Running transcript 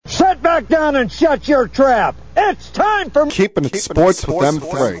back down and shut your trap. It's time for Keeping It Sports with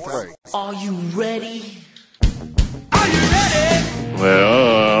M3. Are you ready? Are you ready?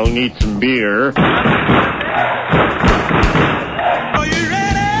 Well, I'll need some beer. Are you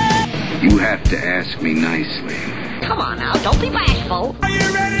ready? You have to ask me nicely. Come on now, don't be bashful. Are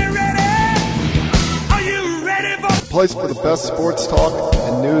you ready? Are you ready for Place for the best sports talk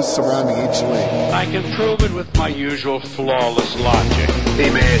and news surrounding each league. I can prove it with my usual flawless logic. Hey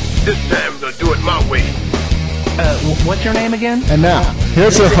man, this time they'll do it my way. What's your name again? And now,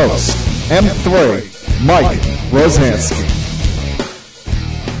 here's your host, M3, Mike Rosansky.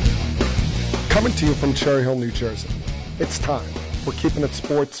 Coming to you from Cherry Hill, New Jersey. It's time. We're Keeping It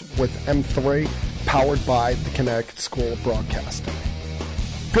Sports with M3, powered by the Connecticut School of Broadcasting.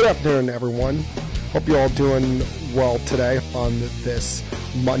 Good afternoon, everyone. Hope you're all doing well today on this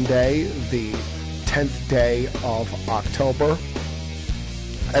Monday, the 10th day of October.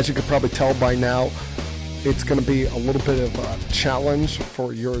 As you could probably tell by now, it's going to be a little bit of a challenge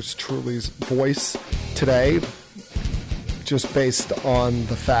for yours truly's voice today, just based on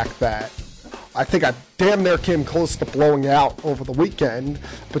the fact that I think I damn near came close to blowing out over the weekend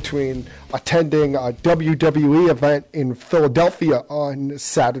between attending a WWE event in Philadelphia on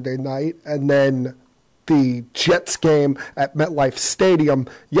Saturday night and then the Jets game at MetLife Stadium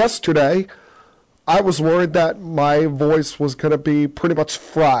yesterday. I was worried that my voice was going to be pretty much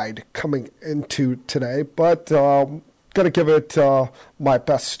fried coming into today, but going to give it my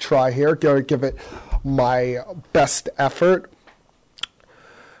best try here, going to give it my best effort.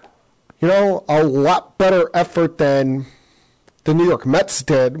 You know, a lot better effort than the New York Mets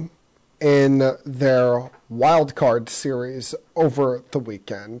did in their wild card series over the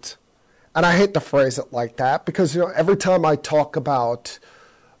weekend. And I hate to phrase it like that because, you know, every time I talk about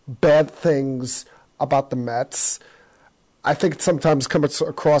bad things about the Mets, I think it sometimes comes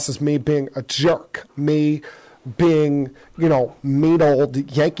across as me being a jerk, me being, you know, mean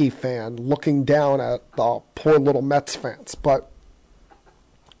old Yankee fan looking down at the poor little Mets fans. But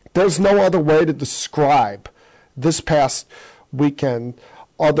there's no other way to describe this past weekend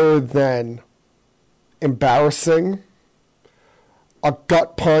other than embarrassing, a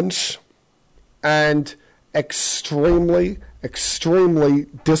gut punch, and extremely, extremely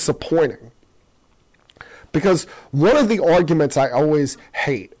disappointing. Because one of the arguments I always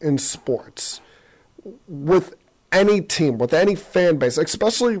hate in sports, with any team, with any fan base,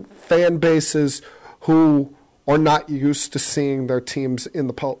 especially fan bases who are not used to seeing their teams in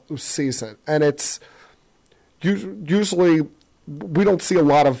the postseason. And it's usually, we don't see a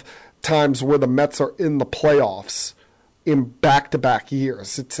lot of times where the Mets are in the playoffs in back-to-back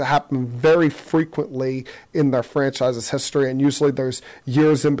years. It's happened very frequently in their franchise's history, and usually there's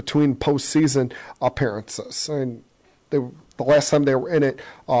years in between postseason appearances. And the last time they were in it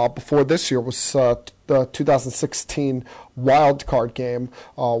before this year was the 2016 wild card game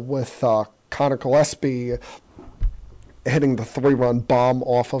with Connor Gillespie hitting the 3-run bomb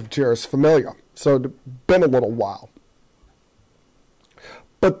off of Jeurys Familia. So it's been a little while.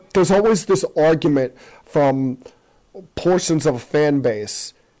 But there's always this argument from portions of a fan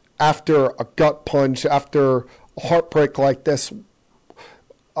base after a gut punch, after a heartbreak like this,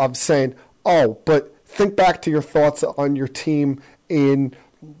 of saying, oh, but think back to your thoughts on your team in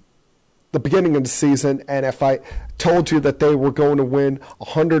the beginning of the season, and if I told you that they were going to win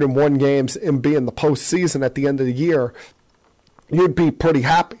 101 games and be in the postseason at the end of the year, you'd be pretty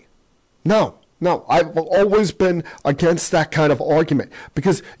happy. No, I've always been against that kind of argument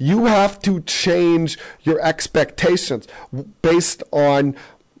because you have to change your expectations based on,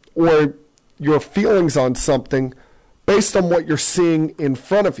 or your feelings on something based on what you're seeing in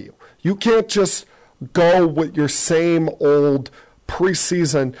front of you. You can't just go with your same old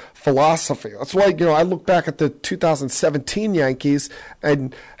preseason philosophy. That's why, you know, I look back at the 2017 Yankees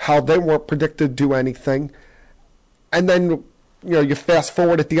and how they weren't predicted to do anything. And then, you know, you fast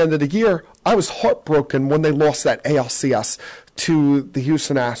forward at the end of the year, I was heartbroken when they lost that ALCS to the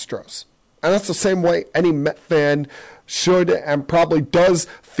Houston Astros. And that's the same way any Met fan should and probably does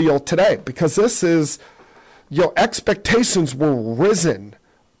feel today, because this is, you know, expectations were risen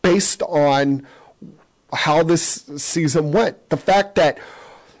based on how this season went. The fact that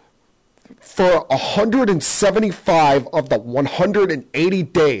for 175 of the 180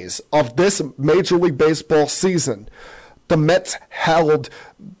 days of this Major League Baseball season, the Mets held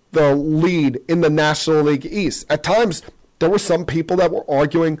the lead in the National League East. At times, there were some people that were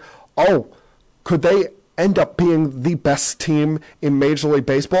arguing, oh, could they end up being the best team in Major League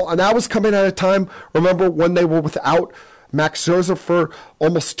Baseball? And that was coming at a time, remember, when they were without Max Scherzer for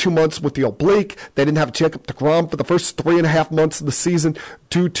almost 2 months with the oblique. They didn't have Jacob deGrom for the first 3.5 months of the season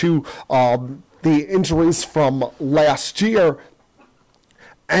due to the injuries from last year.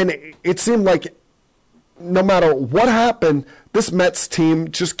 And it seemed like no matter what happened, this Mets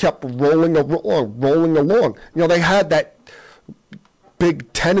team just kept rolling along. They had that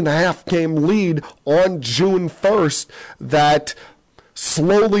big 10.5 game lead on June 1st that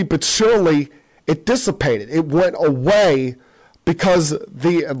slowly but surely it dissipated. It went away because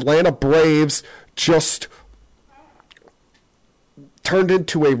the Atlanta Braves just turned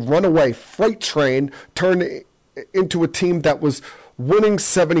into a runaway freight train, turned into a team that was winning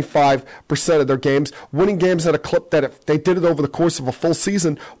 75% of their games, winning games at a clip that if they did it over the course of a full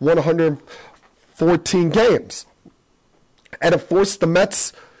season, won 114 games. And it forced the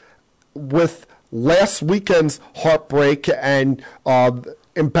Mets, with last weekend's heartbreak and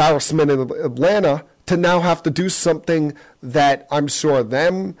embarrassment in Atlanta, to now have to do something that I'm sure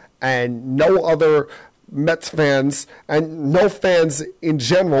them and no other Mets fans and no fans in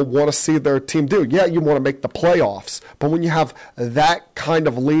general want to see their team do. Yeah, you want to make the playoffs, but when you have that kind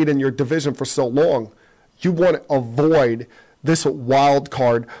of lead in your division for so long, you want to avoid this wild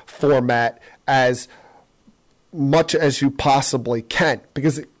card format as much as you possibly can.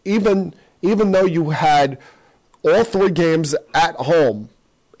 Because even though you had all 3 games at home,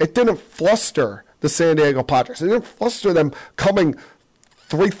 it didn't fluster the San Diego Padres. It didn't fluster them coming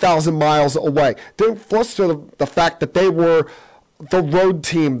 3,000 miles away. It didn't fluster the fact that they were the road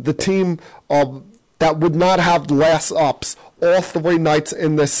team, the team that would not have last ups all 3 nights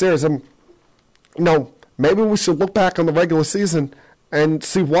in this series. And, maybe we should look back on the regular season and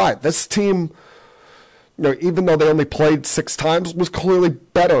see why. This team, even though they only played 6 times, was clearly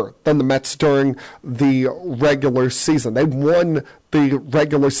better than the Mets during the regular season. They won the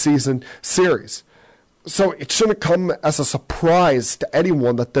regular season series. So it shouldn't come as a surprise to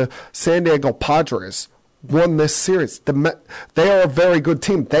anyone that the San Diego Padres won this series. They are a very good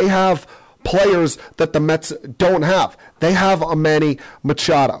team. They have players that the Mets don't have. They have a Manny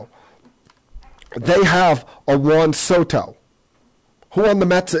Machado. They have a Juan Soto. Who on the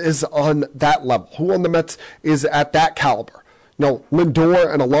Mets is on that level? Who on the Mets is at that caliber?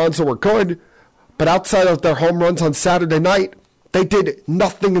 Lindor and Alonso are good, but outside of their home runs on Saturday night, they did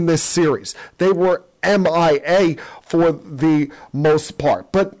nothing in this series. They were MIA for the most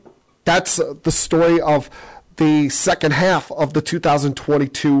part. But that's the story of the second half of the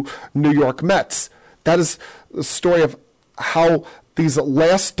 2022 New York Mets. That is the story of how these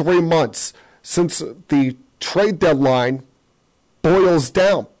last 3 months since the trade deadline boils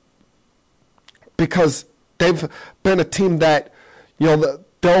down, because they've been a team that,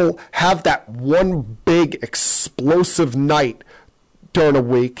 they'll have that one big explosive night during a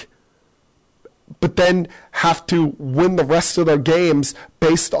week, but then have to win the rest of their games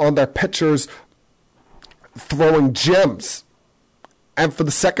based on their pitchers throwing gems. And for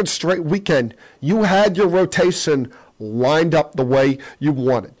the second straight weekend, you had your rotation lined up the way you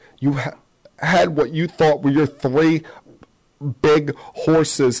wanted. You had what you thought were your 3 big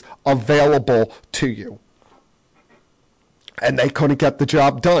horses available to you. And they couldn't get the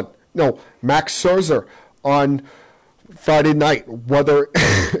job done. Max Scherzer on Friday night, whether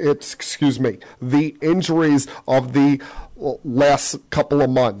it's, the injuries of the last couple of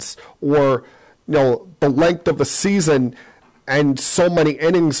months, or, the length of the season and so many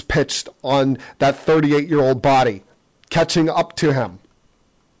innings pitched on that 38-year-old body, catching up to him.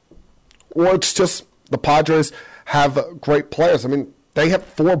 Or it's just the Padres have great players. They had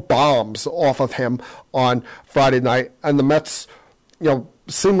 4 bombs off of him on Friday night, and the Mets,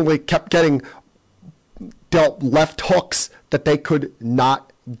 seemingly kept getting dealt left hooks that they could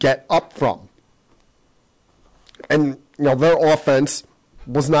not get up from. And, their offense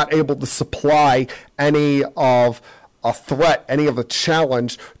was not able to supply any of a threat, any of a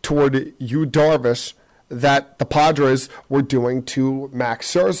challenge toward Yu Darvish that the Padres were doing to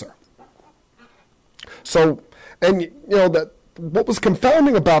Max Scherzer. So, and, that what was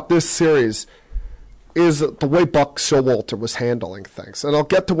confounding about this series is the way Buck Showalter was handling things. And I'll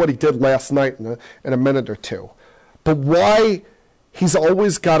get to what he did last night in a minute or two. But why he's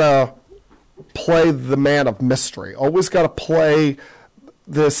always got to play the man of mystery, always got to play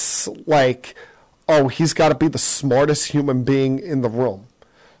this he's got to be the smartest human being in the room.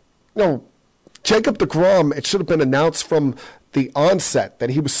 Jacob deGrom, it should have been announced from the onset that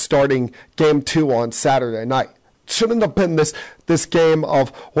he was starting Game 2 on Saturday night. Shouldn't have been this game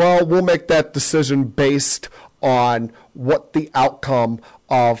of, we'll make that decision based on what the outcome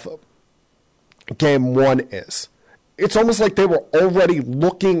of Game 1 is. it's almost like they were already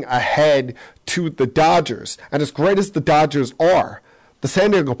looking ahead to the Dodgers. And as great as the Dodgers are, the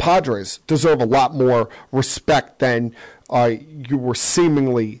San Diego Padres deserve a lot more respect than you were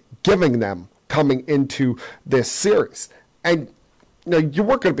seemingly giving them coming into this series. And you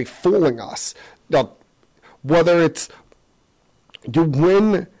weren't going to be fooling us. Now, whether it's you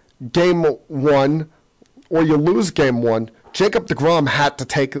win game one or you lose game one, Jacob deGrom had to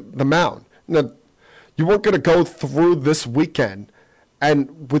take the mound. Now, you weren't going to go through this weekend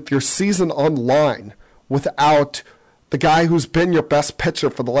and with your season on line without the guy who's been your best pitcher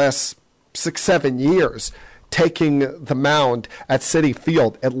for the last 6-7 years taking the mound at Citi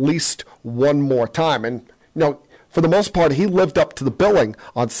Field at least one more time. And, for the most part, he lived up to the billing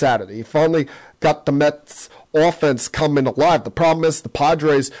on Saturday. He finally got the Mets offense coming alive. The problem is the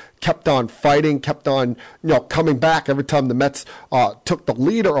Padres kept on fighting, kept on, coming back every time the Mets took the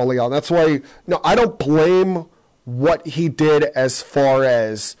lead early on. That's why, I don't blame what he did as far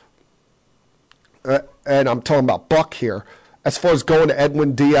as, and I'm talking about Buck here, as far as going to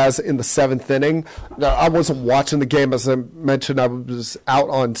Edwin Diaz in the 7th inning. I wasn't watching the game, as I mentioned. I was out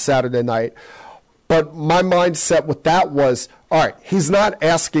on Saturday night. But my mindset with that was, all right, he's not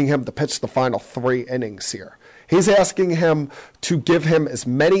asking him to pitch the final 3 innings here. He's asking him to give him as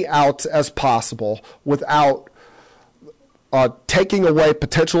many outs as possible without taking away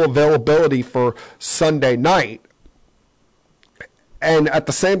potential availability for Sunday night. And at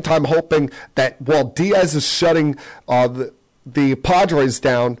the same time hoping that while Diaz is shutting the Padres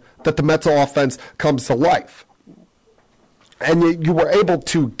down, that the Mets offense comes to life. And you were able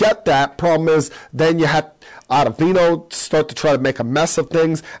to get that. Problem is, then you had Ottavino start to try to make a mess of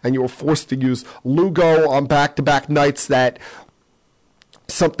things, and you were forced to use Lugo on back-to-back nights, that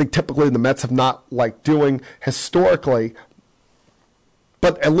something typically the Mets have not liked doing historically.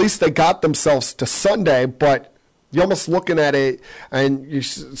 But at least they got themselves to Sunday, but you're almost looking at it and you're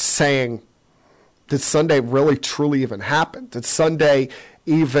saying, did Sunday really truly even happen? Did Sunday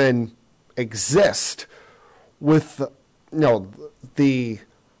even exist? With the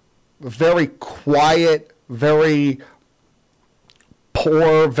very quiet, very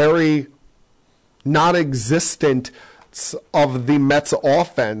poor, very non-existent of the Mets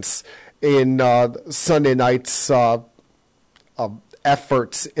offense in Sunday night's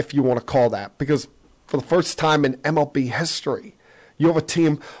efforts, if you want to call that. Because for the first time in MLB history, you have a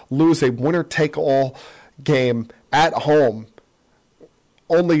team lose a winner-take-all game at home,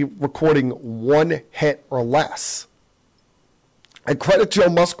 only recording 1 hit or less. And credit Joe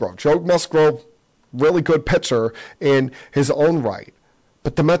Musgrove. Joe Musgrove, really good pitcher in his own right.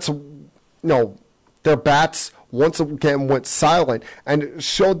 But the Mets, their bats once again went silent, and it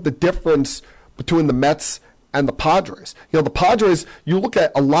showed the difference between the Mets and the Padres. The Padres, you look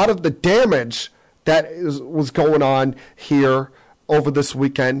at a lot of the damage that was going on here over this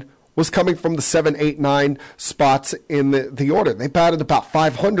weekend was coming from the 7, 8, 9 spots in the order. They batted about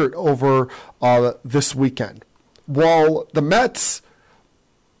 500 over this weekend. While the Mets,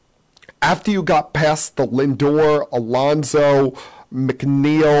 after you got past the Lindor, Alonso,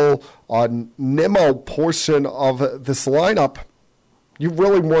 McNeil, Nimmo portion of this lineup, you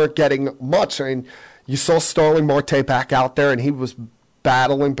really weren't getting much. I mean, you saw Starling Marte back out there, and he was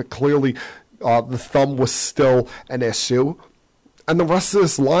battling, but clearly the thumb was still an issue. And the rest of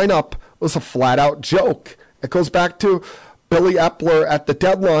this lineup was a flat-out joke. It goes back to Billy Epler at the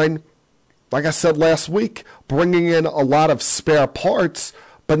deadline, like I said last week, bringing in a lot of spare parts,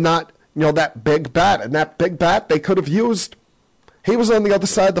 but not, that big bat. And that big bat they could have used. He was on the other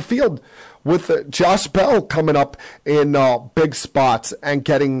side of the field with Josh Bell coming up in big spots and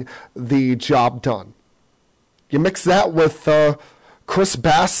getting the job done. You mix that with Chris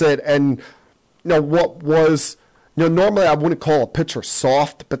Bassett and, what was, normally I wouldn't call a pitcher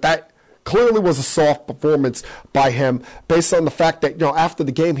soft, but that clearly was a soft performance by him based on the fact that, after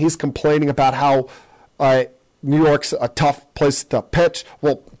the game he's complaining about how New York's a tough place to pitch.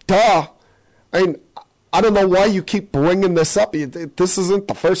 Well, duh. I mean, I don't know why you keep bringing this up. This isn't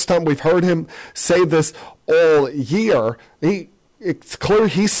the first time we've heard him say this all year. It's clear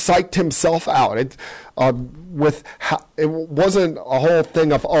he psyched himself out. It wasn't a whole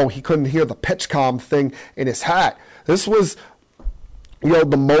thing of, he couldn't hear the pitch-com thing in his hat. This was, the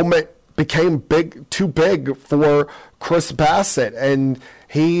moment became too big for Chris Bassett, and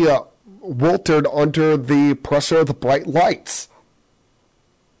he wilted under the pressure of the bright lights.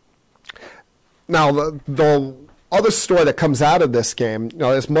 Now, the other story that comes out of this game,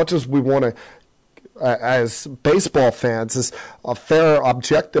 as much as we want to, as baseball fans, as fair,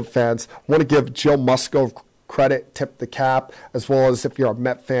 objective fans, want to give Joe Musgrove credit, tip the cap, as well as if you're a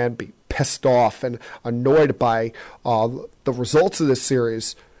Met fan, be pissed off and annoyed by the results of this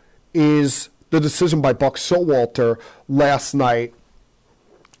series is the decision by Buck Showalter last night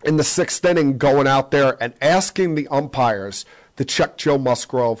in the 6th inning, going out there and asking the umpires to check Joe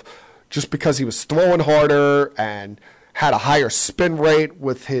Musgrove just because he was throwing harder and had a higher spin rate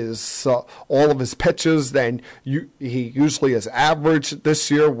with his all of his pitches than he usually has averaged this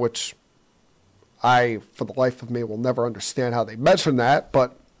year, which I, for the life of me, will never understand how they measure that,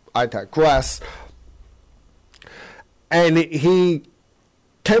 but I digress. And he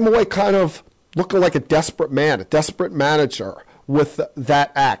came away kind of looking like a desperate man, a desperate manager with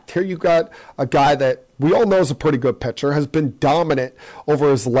that act. Here you got a guy that we all know is a pretty good pitcher, has been dominant over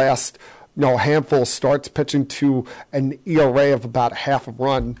his last handful of starts, pitching to an ERA of about half a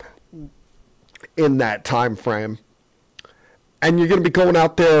run in that time frame. And you're going to be going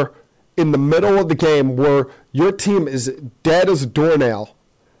out there in the middle of the game where your team is dead as a doornail,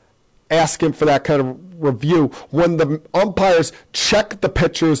 asking for that kind of review when the umpires check the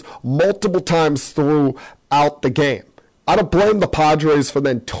pitchers multiple times throughout the game. I don't blame the Padres for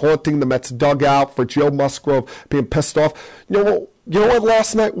then taunting the Mets dugout, for Joe Musgrove being pissed off. You know what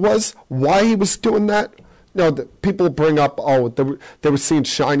last night was? Why he was doing that? People bring up, they were seeing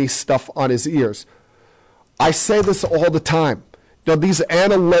shiny stuff on his ears. I say this all the time. These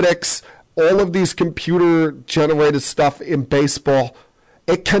analytics, all of these computer-generated stuff in baseball,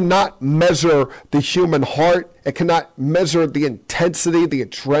 it cannot measure the human heart. It cannot measure the intensity, the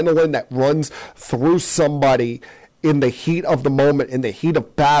adrenaline that runs through somebody in the heat of the moment, in the heat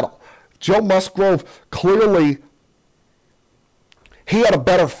of battle. Joe Musgrove, clearly, he had a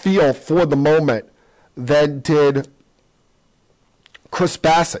better feel for the moment than did Chris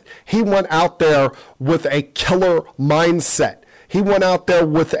Bassitt. He went out there with a killer mindset. He went out there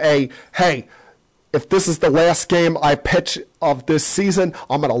with hey, if this is the last game I pitch of this season,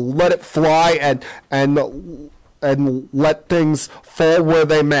 I'm going to let it fly and let things fall where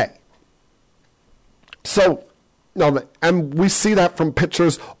they may. So, and we see that from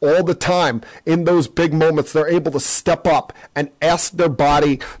pitchers all the time. In those big moments, they're able to step up and ask their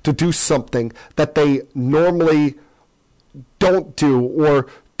body to do something that they normally don't do or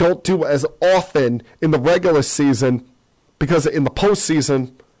don't do as often in the regular season, because in the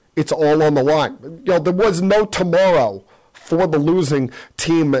postseason, it's all on the line. There was no tomorrow for the losing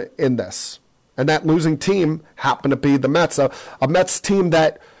team in this. And that losing team happened to be the Mets. A Mets team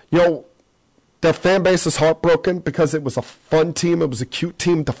that, their fan base is heartbroken because it was a fun team. It was a cute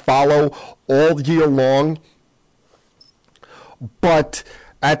team to follow all year long. But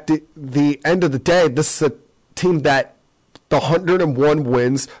at the end of the day, this is a team that the 101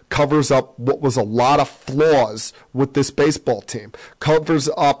 wins covers up what was a lot of flaws with this baseball team. Covers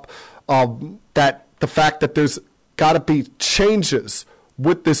up that the fact that there's got to be changes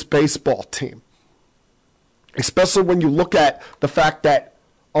with this baseball team. Especially when you look at the fact that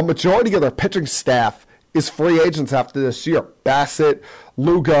a majority of their pitching staff is free agents after this year. Bassitt,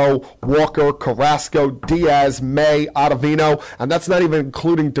 Lugo, Walker, Carrasco, Diaz, May, Ottavino, and that's not even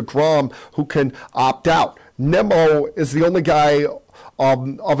including DeGrom, who can opt out. Nimmo is the only guy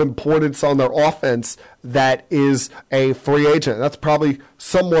of importance on their offense that is a free agent. That's probably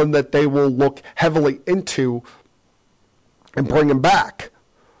someone that they will look heavily into and bring him back.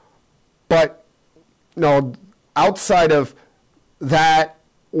 But, outside of that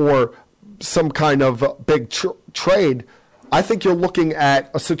or some kind of big trade, I think you're looking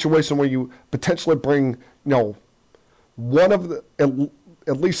at a situation where you potentially bring, one of the,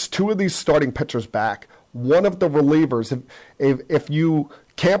 at least two of these starting pitchers back, one of the relievers. If you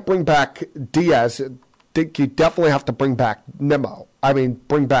can't bring back Diaz, I think you definitely have to bring back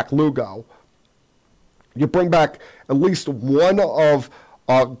bring back Lugo. You bring back at least one of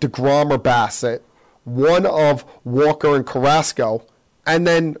DeGrom or Bassitt, one of Walker and Carrasco, and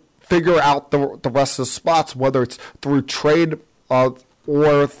then figure out the rest of the spots, whether it's through trade or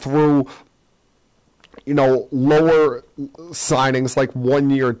through lower signings like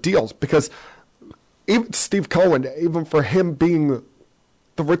 1-year deals. Because even Steve Cohen, even for him being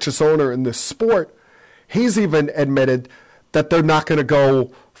the richest owner in this sport, he's even admitted that they're not going to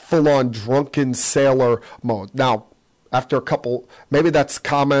go full-on drunken sailor mode. Now, after a couple, maybe that's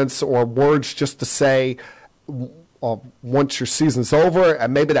comments or words just to say once your season's over,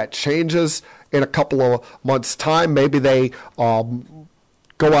 and maybe that changes in a couple of months' time. Maybe they go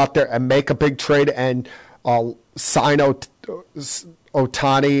out there and make a big trade and sign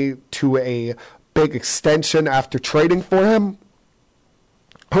Ohtani to a big extension after trading for him.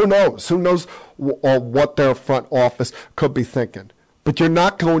 Who knows? Who knows what their front office could be thinking? But you're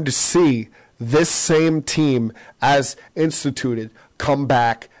not going to see this same team as instituted come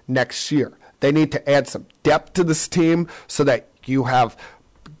back next year. They need to add some depth to this team so that you have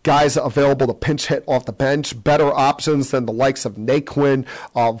guys available to pinch hit off the bench, better options than the likes of Naquin,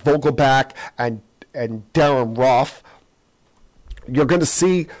 Vogelback, and Darren Ruff. You're going to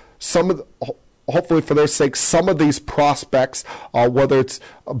see hopefully for their sake, some of these prospects, whether it's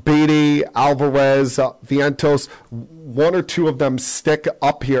Beatty, Alvarez, Vientos, one or two of them stick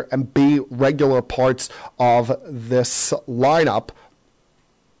up here and be regular parts of this lineup.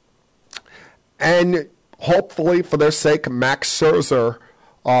 And hopefully for their sake, Max Scherzer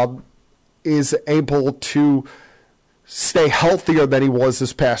is able to stay healthier than he was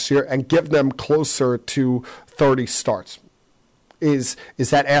this past year and give them closer to 30 starts. Is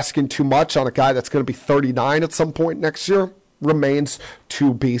that asking too much on a guy that's going to be 39 at some point next year? Remains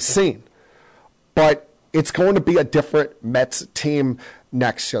to be seen. But it's going to be a different Mets team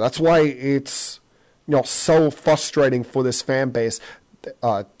next year. That's why it's so frustrating for this fan base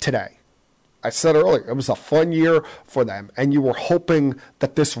today. I said earlier, it was a fun year for them, and you were hoping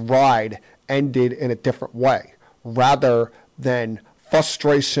that this ride ended in a different way rather than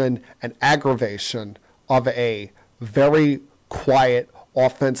frustration and aggravation of a very quiet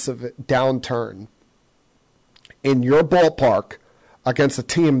offensive downturn in your ballpark against a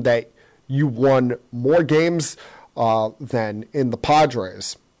team that you won more games than in the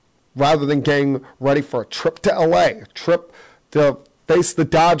Padres, rather than getting ready for a trip to LA, a trip to face the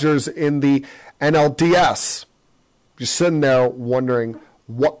Dodgers in the NLDS. You're sitting there wondering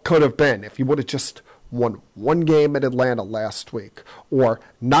what could have been if you would have just won one game in Atlanta last week, or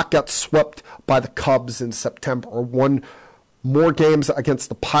not got swept by the Cubs in September, or won more games against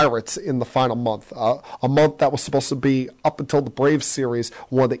the Pirates in the final month, a month that was supposed to be, up until the Braves series,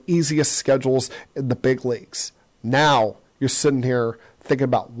 one of the easiest schedules in the big leagues. Now you're sitting here thinking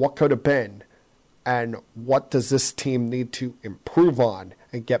about what could have been and what does this team need to improve on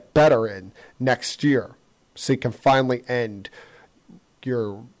and get better in next year so you can finally end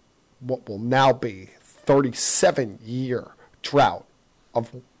your what will now be 37-year drought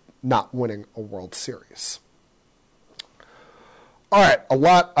of not winning a World Series. All right, a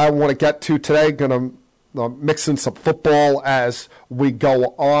lot I want to get to today. Going to mix in some football as we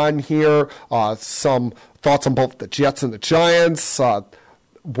go on here. Some thoughts on both the Jets and the Giants,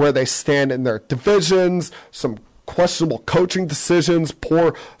 where they stand in their divisions, some questionable coaching decisions,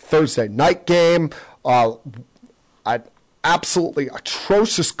 poor Thursday night game, an absolutely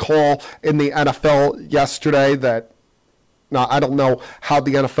atrocious call in the NFL yesterday that now, I don't know how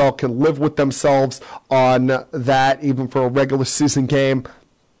the NFL can live with themselves on that, even for a regular season game,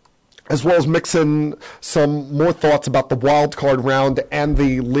 as well as mix in some more thoughts about the wild card round and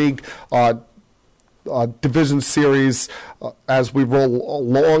the league division series as we roll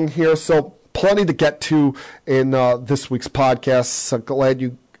along here. So plenty to get to in this week's podcast. So glad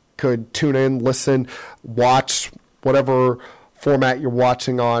you could tune in, listen, watch, whatever format you're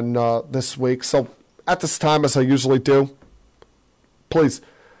watching on this week. So at this time, as I usually do, please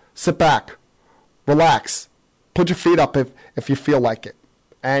sit back, relax, put your feet up if you feel like it,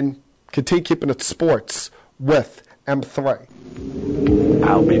 and continue keeping it sports with M3.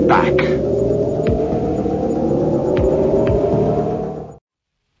 I'll be back.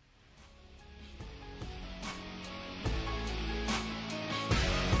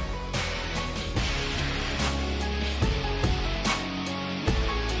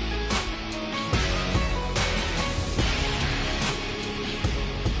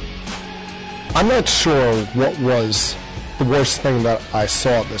 I'm not sure what was the worst thing that I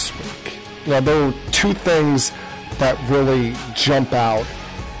saw this week. There were two things that really jump out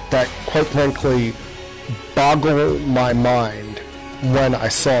that, quite frankly, boggle my mind when I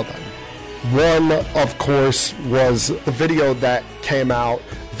saw them. One, of course, was the video that came out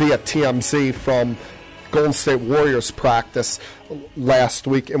via TMZ from Golden State Warriors practice last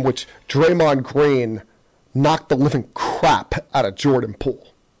week, in which Draymond Green knocked the living crap out of Jordan Poole.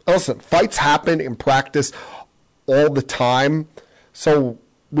 Listen, fights happen in practice all the time, so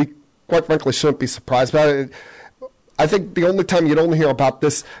we quite frankly shouldn't be surprised about it. I think the only time you'd only hear about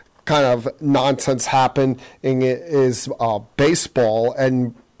this kind of nonsense happening is baseball,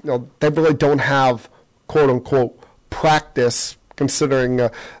 and they really don't have quote-unquote practice, considering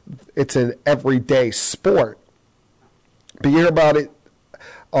it's an everyday sport. But you hear about it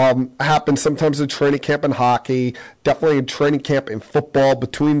happens sometimes in training camp in hockey, definitely in training camp in football,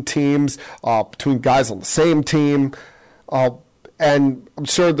 between teams, between guys on the same team. And I'm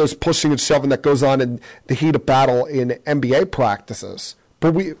sure there's pushing and shoving that goes on in the heat of battle in NBA practices.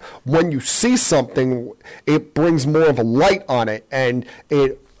 But when you see something, it brings more of a light on it, and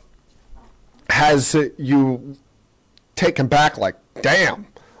it has you taken back like, damn,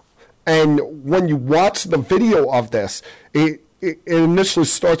 And when you watch the video of this, it initially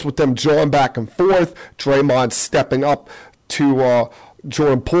starts with them jawing back and forth, Draymond stepping up to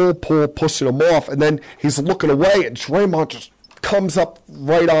Jordan Poole pushing him off, and then he's looking away, and Draymond just comes up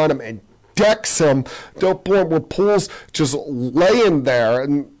right on him and decks him to a point where Poole's just laying there,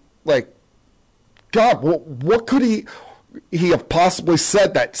 and like, God, what could he have possibly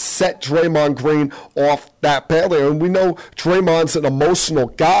said that set Draymond Green off that badly? And we know Draymond's an emotional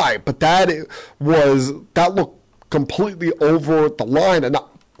guy, but that looked completely over the line. And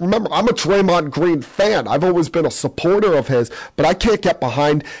remember, I'm a Draymond Green fan. I've always been a supporter of his, but I can't get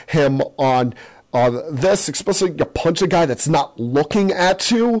behind him on this, especially you punch a guy that's not looking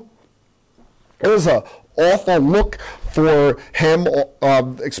at you. It was an awful look for him,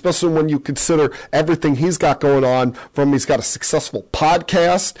 especially when you consider everything he's got going on. He's got a successful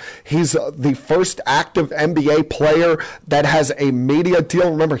podcast. He's the first active NBA player that has a media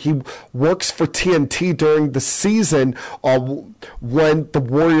deal. Remember, he works for TNT during the season when the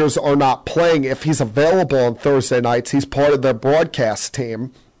Warriors are not playing. If he's available on Thursday nights, he's part of their broadcast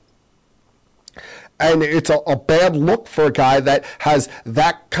team. And it's a bad look for a guy that has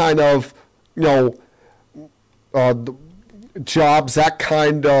that kind of, jobs, that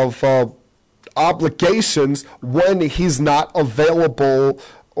kind of obligations when he's not available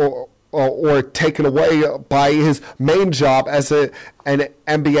or taken away by his main job as an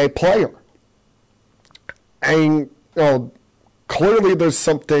NBA player. And clearly there's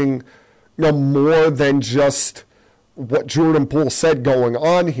something more than just what Jordan Poole said going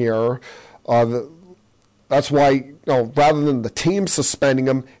on here. That's why, rather than the team suspending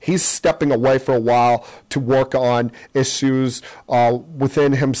him, he's stepping away for a while to work on issues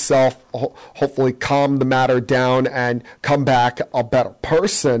within himself, hopefully calm the matter down and come back a better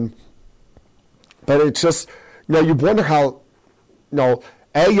person. But it's just, you wonder how,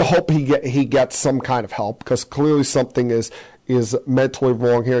 you hope he gets some kind of help, because clearly something is mentally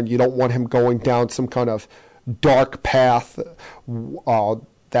wrong here, and you don't want him going down some kind of dark path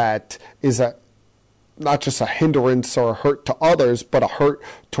that is not just a hindrance or a hurt to others, but a hurt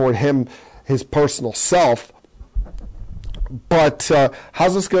toward him, his personal self. But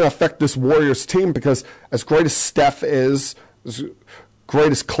how's this going to affect this Warriors team? Because as great as Steph is, as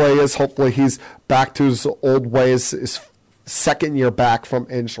great as Clay is, hopefully he's back to his old ways, his second year back from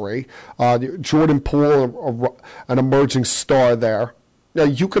injury. Jordan Poole, an emerging star there. Now,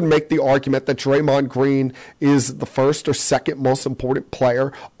 you could make the argument that Draymond Green is the first or second most important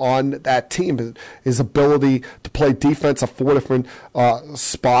player on that team. His ability to play defense at 4 different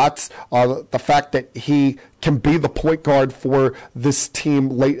spots, the fact that he can be the point guard for this team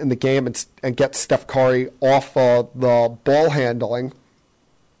late in the game and get Steph Curry off the ball handling.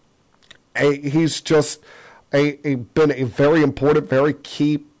 He's just been a very important, very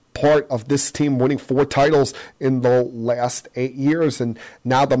key part of this team, winning 4 titles in the last 8 years, and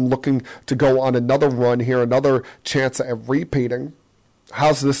now them looking to go on another run here, another chance at repeating.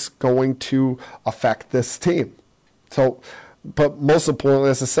 How's this going to affect this team? So, but most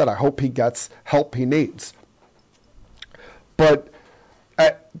importantly, as I said, I hope he gets help he needs. But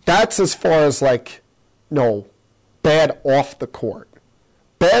that's as far as bad off the court.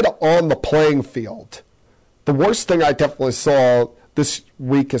 Bad on the playing field. The worst thing I definitely saw this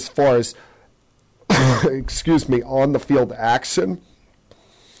week as far as, on the field action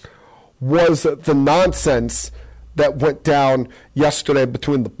was the nonsense that went down yesterday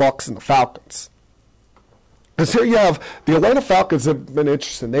between the Bucks and the Falcons. Because here you have the Atlanta Falcons have been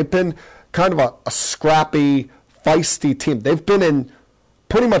interesting. They've been kind of a scrappy, feisty team. They've been in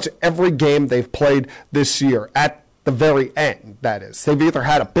pretty much every game they've played this year at the very end, that is. They've either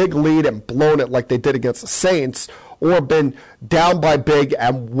had a big lead and blown it like they did against the Saints, or been down by big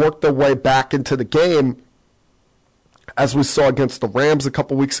and worked their way back into the game, as we saw against the Rams a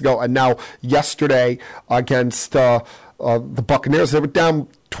couple weeks ago, and now yesterday against the Buccaneers. They were down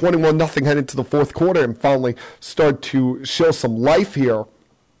 21-0 heading into the fourth quarter and finally started to show some life here.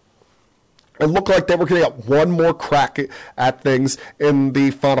 It looked like they were going to get one more crack at things in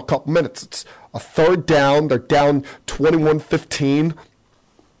the final couple minutes. It's a third down. They're down 21-15.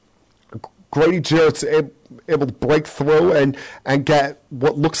 Grady Jarrett's able to break through and get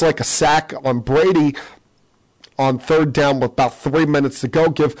what looks like a sack on Brady on third down with about 3 minutes to go,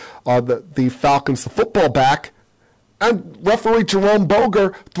 give the Falcons the football back. And referee Jerome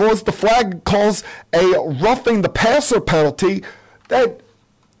Boger throws the flag and calls a roughing the passer penalty. That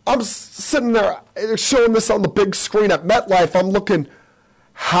I'm sitting there showing this on the big screen at MetLife. I'm looking,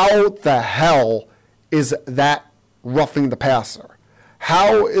 how the hell is that roughing the passer?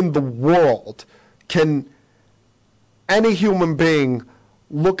 How in the world can any human being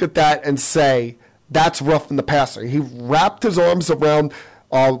look at that and say, that's roughing the passer. He wrapped his arms around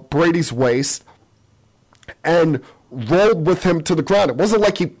Brady's waist and rolled with him to the ground. It wasn't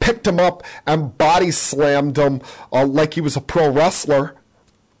like he picked him up and body slammed him like he was a pro wrestler.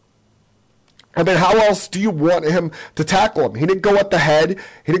 I mean, how else do you want him to tackle him? He didn't go at the head.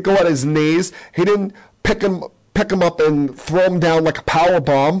 He didn't go at his knees. He didn't pick him up and throw him down like a power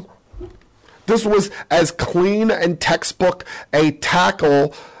bomb. This was as clean and textbook a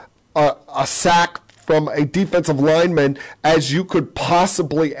tackle, a sack from a defensive lineman as you could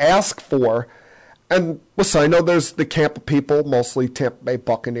possibly ask for. And listen, I know there's the camp of people, mostly Tampa Bay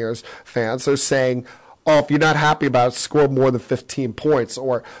Buccaneers fans, they're saying, oh, if you're not happy about it, score more than 15 points,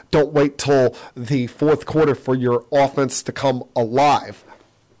 or don't wait till the fourth quarter for your offense to come alive.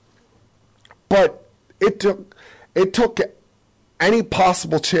 But it took any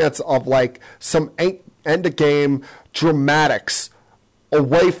possible chance of like some end of game dramatics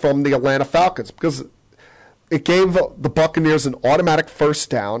away from the Atlanta Falcons, because it gave the Buccaneers an automatic first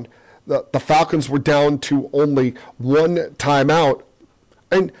down. The Falcons were down to only one timeout.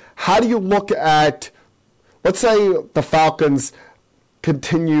 And how do you look at, let's say the Falcons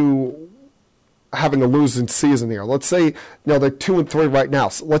continue having a losing season here. Let's say, they're 2-3 right now.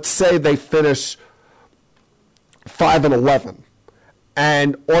 So let's say they finish 5-11.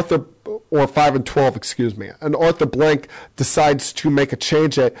 And or 5-12, excuse me. And Arthur Blank decides to make a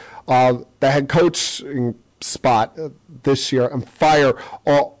change at the head coaching spot this year and fire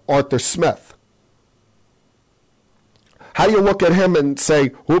Arthur Smith. How do you look at him and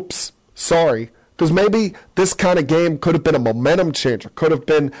say, oops, sorry? Because maybe this kind of game could have been a momentum changer, could have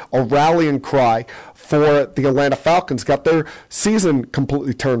been a rallying cry for the Atlanta Falcons, got their season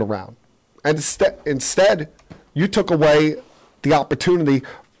completely turned around. And instead, you took away the opportunity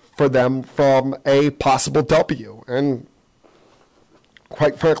for them from a possible W. And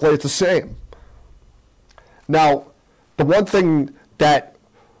quite frankly, it's a shame. Now, the one thing that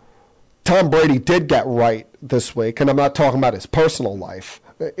Tom Brady did get right this week, and I'm not talking about his personal life,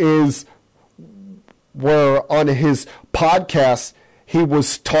 is where on his podcast he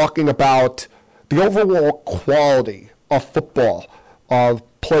was talking about the overall quality of football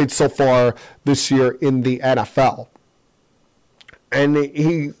played so far this year in the NFL. And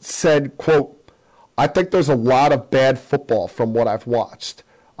he said, quote, I think there's a lot of bad football from what I've watched.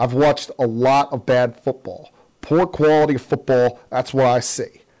 I've watched a lot of bad football. Poor quality of football, that's what I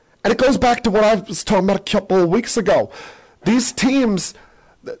see. And it goes back to what I was talking about a couple of weeks ago. These teams,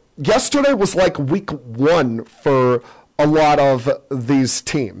 yesterday was like week one for a lot of these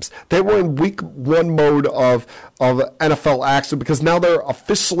teams. They were in week one mode of NFL action because now they're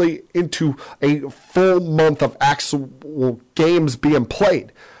officially into a full month of actual games being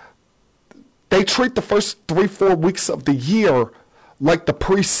played. They treat the first 3-4 weeks of the year like the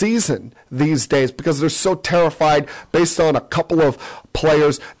preseason these days because they're so terrified based on a couple of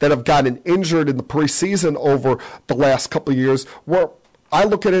players that have gotten injured in the preseason over the last couple of years, where I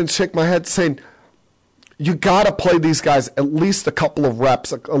look at it and shake my head saying, you got to play these guys at least a couple of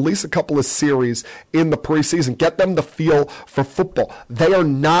reps, at least a couple of series in the preseason. Get them the feel for football. They are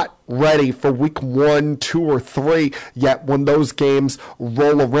not ready for week 1, 2, or 3 yet when those games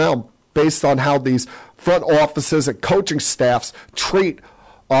roll around based on how these front offices and coaching staffs treat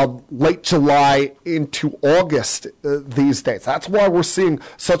late July into August these days. That's why we're seeing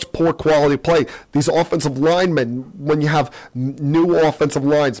such poor quality play. These offensive linemen, when you have new offensive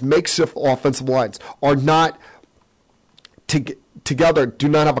lines, makeshift offensive lines, are not together, do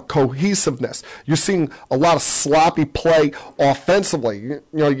not have a cohesiveness. You're seeing a lot of sloppy play offensively.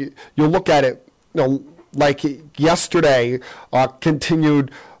 You look at it, like yesterday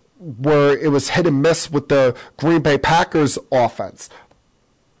continued where it was hit and miss with the Green Bay Packers offense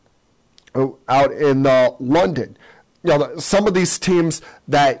out in London. Some of these teams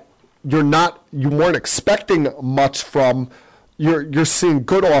that you weren't expecting much from, you're seeing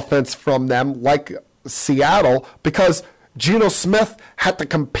good offense from them, like Seattle, because Geno Smith had to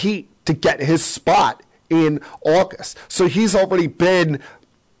compete to get his spot in August. So he's already been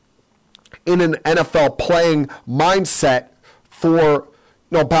in an NFL playing mindset for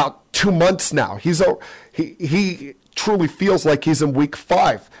about 2 months now. He truly feels like he's in week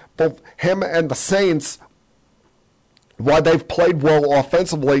 5. Both him and the Saints, why they've played well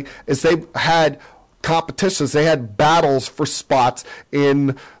offensively, is they've had competitions. They had battles for spots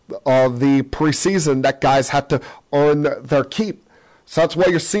in the preseason that guys had to earn their keep. So that's why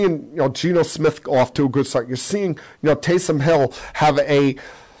you're seeing Geno Smith off to a good start. You're seeing Taysom Hill have a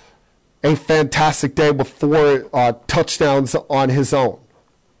fantastic day with 4 touchdowns on his own.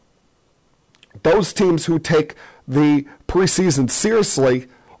 Those teams who take the preseason seriously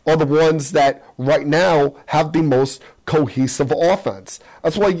are the ones that right now have the most cohesive offense.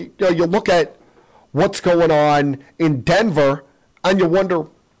 That's why you look at what's going on in Denver and you wonder,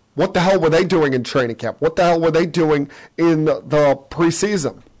 what the hell were they doing in training camp? What the hell were they doing in the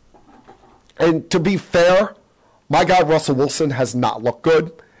preseason? And to be fair, my guy Russell Wilson has not looked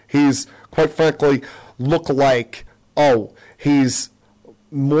good. He's, quite frankly, looked like, he's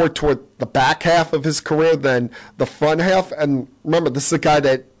more toward the back half of his career than the front half. And remember, this is a guy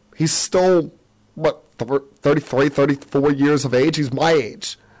that he's still, 33, 34 years of age? He's my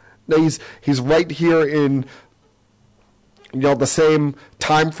age. Now, he's right here in the same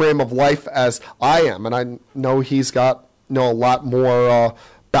time frame of life as I am. And I know he's got a lot more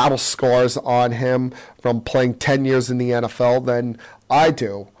battle scars on him from playing 10 years in the NFL than I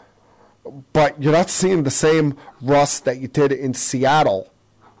do. But you're not seeing the same Russ that you did in Seattle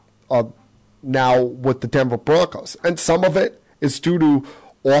now with the Denver Broncos. And some of it is due to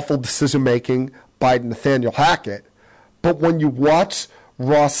awful decision-making by Nathaniel Hackett. But when you watch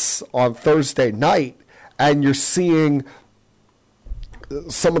Russ on Thursday night and you're seeing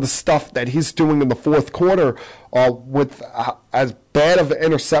some of the stuff that he's doing in the fourth quarter with as bad of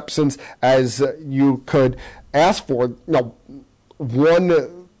interceptions as you could ask for,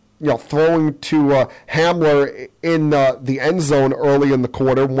 one throwing to Hamler in the end zone early in the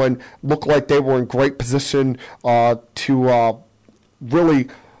quarter when it looked like they were in great position to really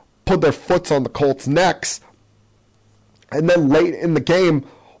put their foots on the Colts' necks. And then late in the game,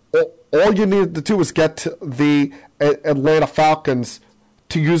 all you needed to do was get the Atlanta Falcons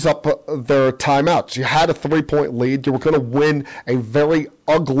to use up their timeouts. You had a 3-point lead. You were going to win a very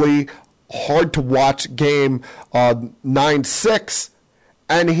ugly, hard-to-watch game 9-6.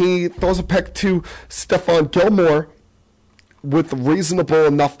 And he throws a pick to Stephon Gilmore with reasonable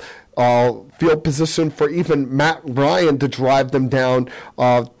enough field position for even Matt Ryan to drive them down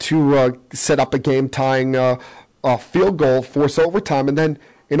to set up a game-tying field goal, force overtime. And then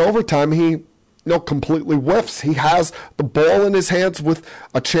in overtime, he completely whiffs. He has the ball in his hands with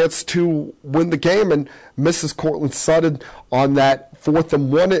a chance to win the game and misses Cortland Sutton on that 4th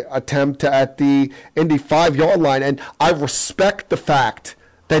and 1 attempt at the Indy 5-yard line. And I respect the fact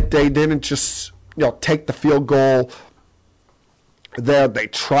that they didn't just take the field goal there. They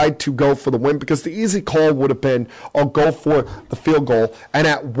tried to go for the win because the easy call would have been, go for the field goal. And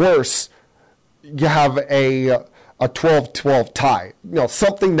at worst, you have a 12-12 tie.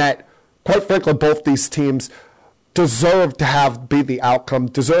 Something that, quite frankly, both these teams deserve to have be the outcome,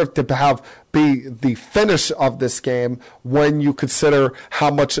 deserve to have be the finish of this game when you consider how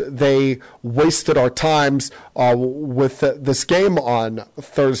much they wasted our times with this game on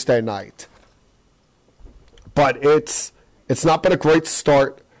Thursday night. But it's not been a great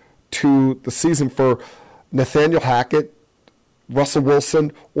start to the season for Nathaniel Hackett, Russell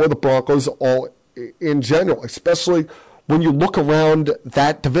Wilson, or the Broncos all in general, especially when you look around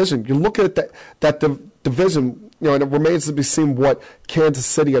that division. You look at that division, and it remains to be seen what Kansas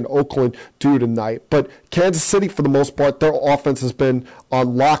City and Oakland do tonight. But Kansas City, for the most part, their offense has been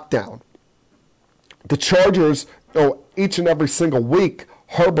on lockdown. The Chargers, each and every single week,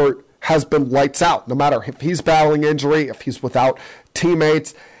 Herbert has been lights out. No matter if he's battling injury, if he's without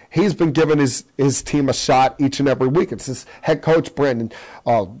teammates, he's been giving his team a shot each and every week. It's his head coach, Brandon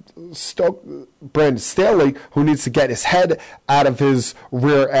Staley, who needs to get his head out of his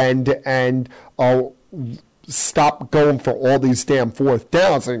rear end and stop going for all these damn fourth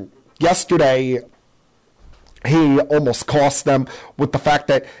downs. And yesterday, he almost cost them with the fact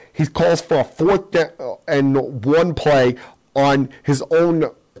that he calls for a 4th and 1 play on his own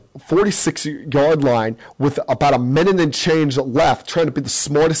 46-yard line with about a minute and change left, trying to be the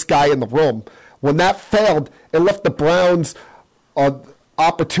smartest guy in the room. When that failed, it left the Browns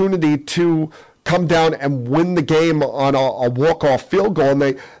opportunity to come down and win the game on a walk-off field goal, and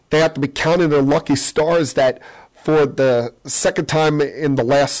they have to be counting their lucky stars that for the second time in the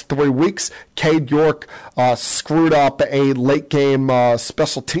last 3 weeks, Cade York screwed up a late-game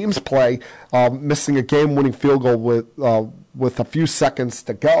special teams play, missing a game-winning field goal with a few seconds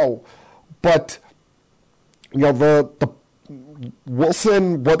to go. But the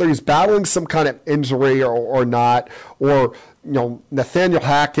Wilson, whether he's battling some kind of injury or not, or Nathaniel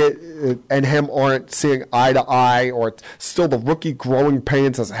Hackett and him aren't seeing eye to eye, or it's still the rookie growing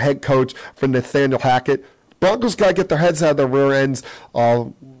pains as a head coach for Nathaniel Hackett, Broncos got to get their heads out of their rear ends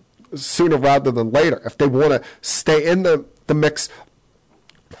sooner rather than later if they want to stay in the mix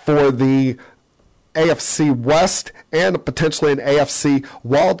for the AFC West and potentially an AFC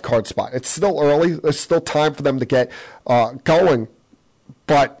wildcard spot. It's still early. There's still time for them to get going.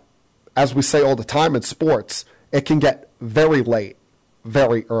 But as we say all the time in sports, it can get very late,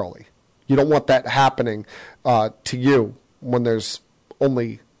 very early. You don't want that happening to you when there's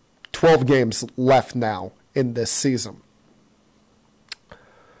only 12 games left now in this season.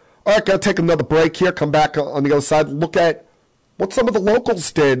 All right, got to take another break here. Come back on the other side. Look at what some of the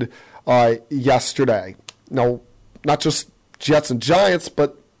locals did yesterday. No, not just Jets and Giants,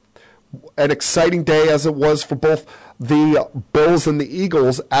 but an exciting day as it was for both the Bills and the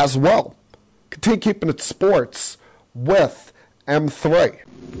Eagles as well. Continue keeping it sports with M3.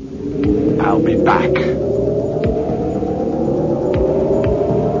 I'll be back.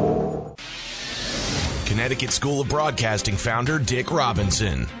 Connecticut School of Broadcasting founder Dick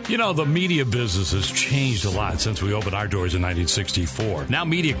Robinson. You know, the media business has changed a lot since we opened our doors in 1964. Now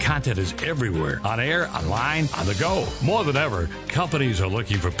media content is everywhere. On air, online, on the go. More than ever, companies are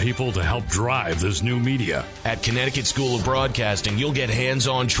looking for people to help drive this new media. At Connecticut School of Broadcasting, you'll get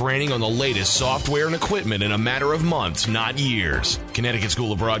hands-on training on the latest software and equipment in a matter of months, not years. Connecticut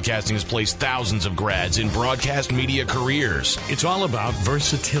School of Broadcasting has placed thousands of grads in broadcast media careers. It's all about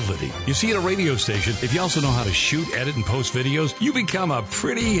versatility. You see, at a radio station, if you also know how to shoot, edit, and post videos, you become a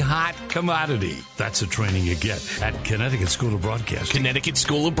pretty hot commodity. That's the training you get at Connecticut School of Broadcasting. Connecticut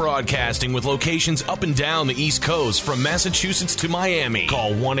School of Broadcasting with locations up and down the East Coast from Massachusetts to Miami.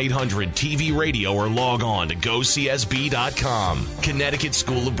 Call 1-800-TV-RADIO or log on to GoCSB.com. Connecticut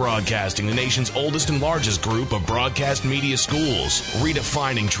School of Broadcasting, the nation's oldest and largest group of broadcast media schools.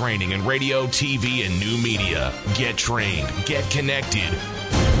 Redefining training in radio, TV, and new media. Get trained. Get connected.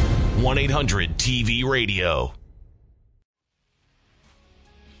 1-800-TV-RADIO.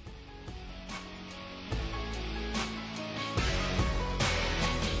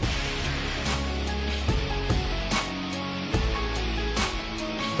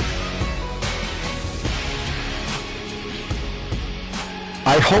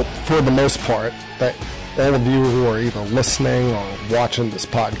 I hope for the most part that all of you who are either listening or watching this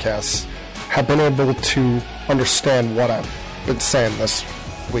podcast have been able to understand what I've been saying this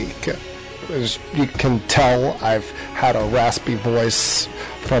week. As you can tell, I've had a raspy voice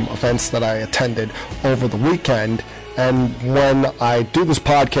from events that I attended over the weekend, and when I do this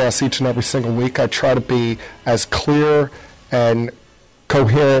podcast each and every single week, I try to be as clear and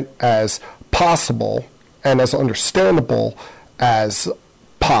coherent as possible and as understandable as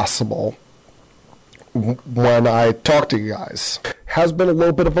possible when I talk to you guys. Has been a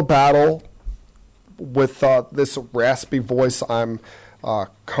little bit of a battle with this raspy voice I'm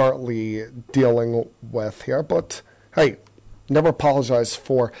currently dealing with here, but hey, never apologize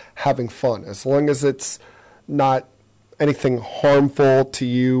for having fun. As long as it's not anything harmful to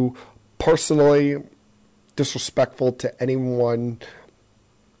you personally, disrespectful to anyone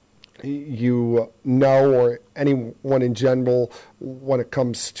you know or anyone in general when it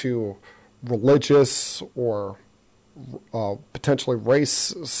comes to religious or potentially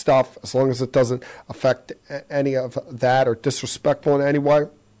race stuff, as long as it doesn't affect any of that or disrespectful in any way,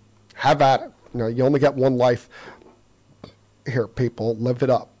 have at it. You know, you only get one life here, people. Live it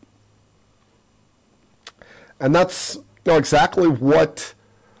up. And that's exactly what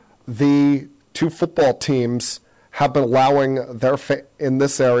the two football teams have been allowing their in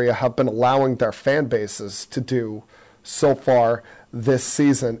this area have been allowing their fan bases to do so far this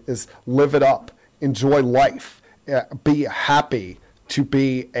season, is live it up, enjoy life. Be happy to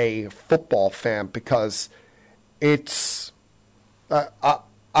be a football fan, because it's I'll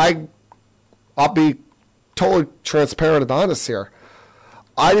be totally transparent and honest here.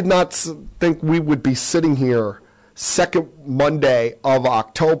 I did not think we would be sitting here second Monday of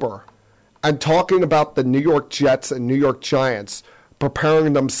October and talking about the New York Jets and New York Giants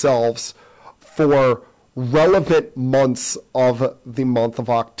preparing themselves for relevant months of the month of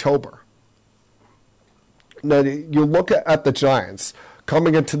October. Now, you look at the Giants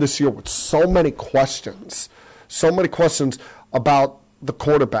coming into this year with so many questions about the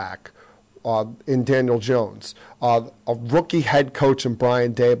quarterback in Daniel Jones, a rookie head coach in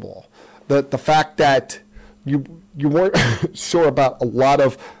Brian Daboll, the fact that you weren't sure about a lot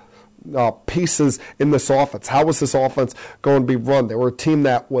of pieces in this offense. How was this offense going to be run? They were a team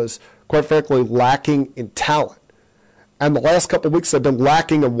that was, quite frankly, lacking in talent. And the last couple of weeks they've been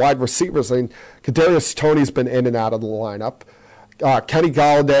lacking in wide receivers. I mean, Kadarius Toney's been in and out of the lineup. Kenny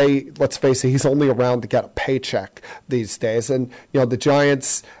Golladay, let's face it, he's only around to get a paycheck these days. And, the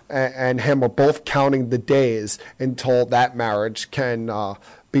Giants and him are both counting the days until that marriage can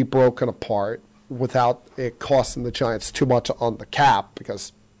be broken apart without it costing the Giants too much on the cap,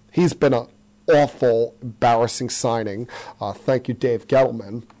 because he's been an awful, embarrassing signing. Thank you, Dave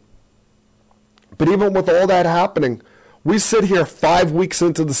Gettleman. But even with all that happening, we sit here 5 weeks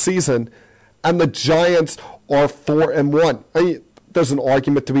into the season, and the Giants are 4-1. I mean, there's an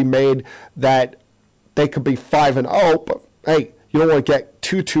argument to be made that they could be 5-0, but hey, you don't want to get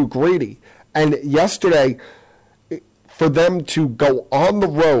too greedy. And yesterday, for them to go on the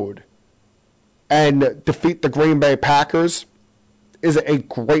road and defeat the Green Bay Packers is a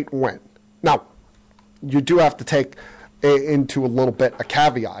great win. Now, you do have to take into a little bit a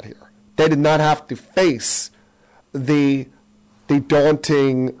caveat here. They did not have to face the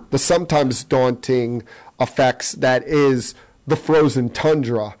sometimes daunting effects that is the frozen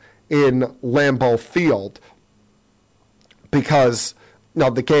tundra in Lambeau Field, because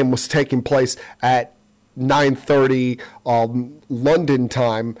the game was taking place at 9:30 London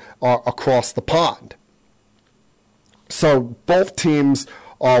time across the pond. So both teams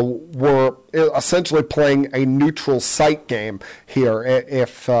were essentially playing a neutral site game here,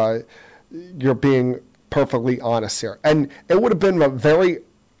 if you're being perfectly honest here. And it would have been very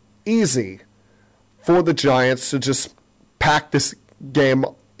easy for the Giants to just pack this game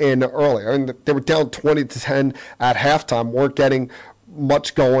in earlier. And they were down 20-10 at halftime, weren't getting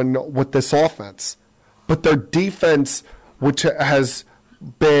much going with this offense. But their defense, which has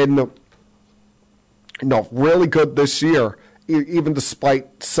been really good this year, even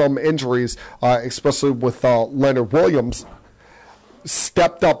despite some injuries, especially with Leonard Williams,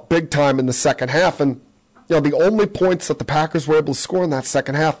 stepped up big time in the second half. And the only points that the Packers were able to score in that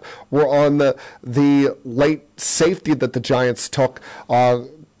second half were on the late safety that the Giants took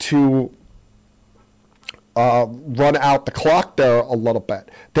to run out the clock there a little bit.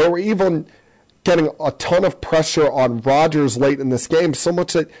 They were even getting a ton of pressure on Rodgers late in this game, so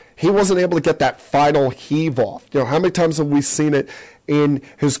much that he wasn't able to get that final heave off. How many times have we seen it in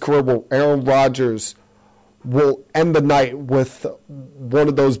his career where Aaron Rodgers will end the night with one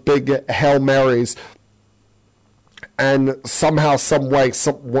of those big Hail Marys, and somehow, some way,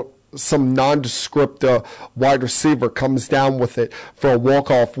 some nondescript wide receiver comes down with it for a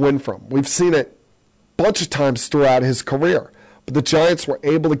walk-off win for him. We've seen it a bunch of times throughout his career. But the Giants were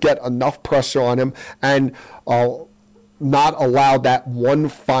able to get enough pressure on him and not allow that one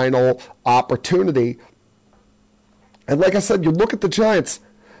final opportunity. And like I said, you look at the Giants,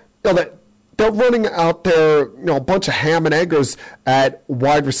 that they're running out there, a bunch of ham and eggers at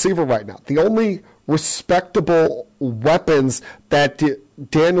wide receiver right now. The only respectable weapons that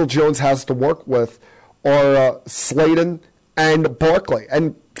Daniel Jones has to work with are Slayton and Barkley.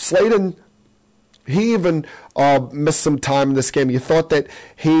 And Slayton, he even missed some time in this game. You thought that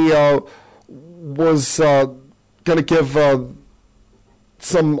he was going to give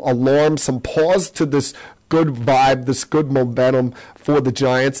some alarm, some pause to this good vibe, this good momentum for the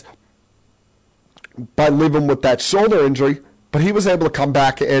Giants by leaving with that shoulder injury. But he was able to come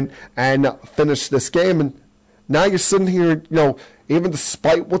back in and finish this game. And now you're sitting here, even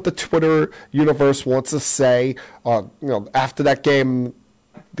despite what the Twitter universe wants to say, after that game,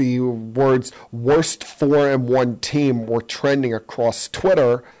 the words worst 4-1 team were trending across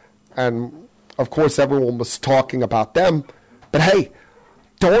Twitter, and of course everyone was talking about them. But hey,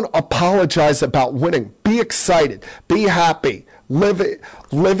 don't apologize about winning. Be excited, be happy, live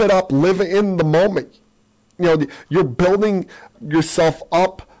it up, live in the moment. You're building yourself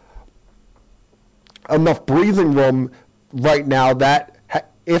up enough breathing room right now that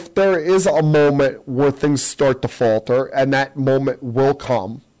if there is a moment where things start to falter, and that moment will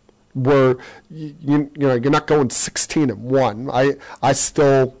come, where you're not going 16-1. I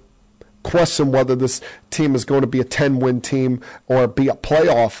still question whether this team is going to be a 10-win team or be a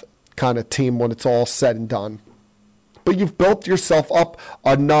playoff kind of team when it's all said and done. But you've built yourself up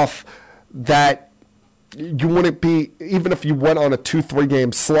enough that you wouldn't be, even if you went on a 2-3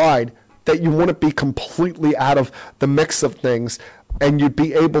 game slide, that you wouldn't be completely out of the mix of things, and you'd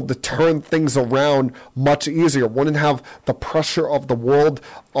be able to turn things around much easier. Wouldn't have the pressure of the world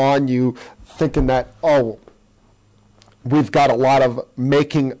on you, thinking that, we've got a lot of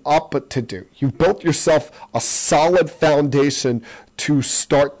making up to do. You've built yourself a solid foundation to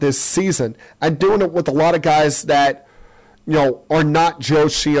start this season, and doing it with a lot of guys that, are not Joe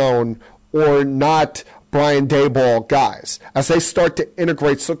Shione or not Brian Daboll guys. As they start to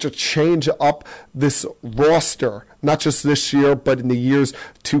integrate such a change up this roster, not just this year, but in the years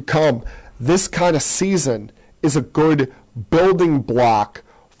to come, this kind of season is a good building block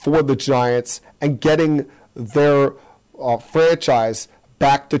for the Giants and getting their franchise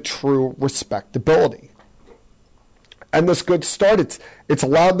back to true respectability. And this good start, it's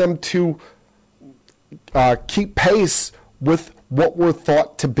allowed them to keep pace with what were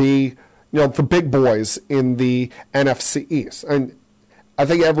thought to be the big boys in the NFC East. And I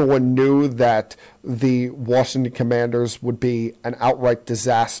think everyone knew that the Washington Commanders would be an outright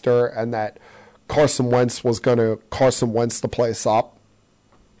disaster and that Carson Wentz was going to Carson Wentz the place up.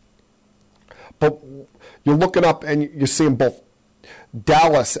 But you're looking up and you're seeing both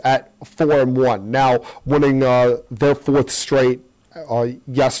Dallas at 4-1, now winning their fourth straight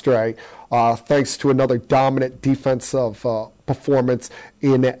yesterday, thanks to another dominant defensive performance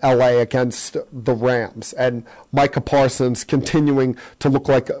in LA against the Rams. And Micah Parsons continuing to look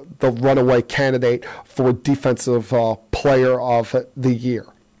like the runaway candidate for Defensive Player of the Year.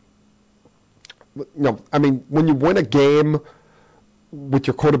 I mean, when you win a game with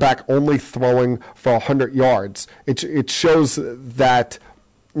your quarterback only throwing for 100 yards, it shows that,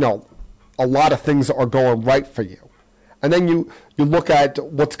 a lot of things are going right for you. And then you look at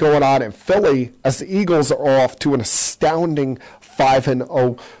what's going on in Philly as the Eagles are off to an astounding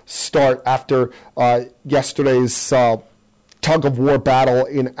 5-0 start after yesterday's tug-of-war battle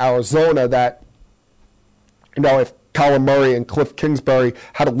in Arizona that, if Kyler Murray and Cliff Kingsbury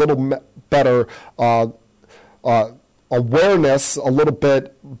had a little better awareness, a little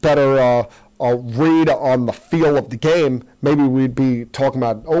bit better read on the feel of the game, maybe we'd be talking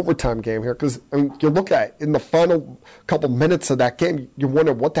about an overtime game here. Because you look at it, in the final couple minutes of that game, you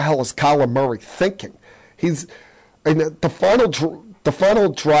wonder what the hell is Kyler Murray thinking. He's in the final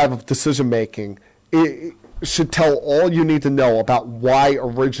drive of decision making. It should tell all you need to know about why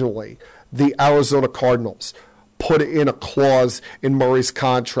originally the Arizona Cardinals put in a clause in Murray's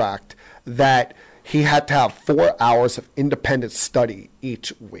contract that he had to have 4 hours of independent study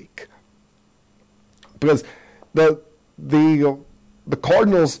each week. Because the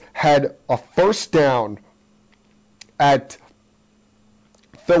Cardinals had a first down at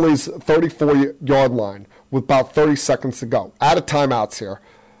Philly's 34-yard line with about 30 seconds to go. Out of timeouts here.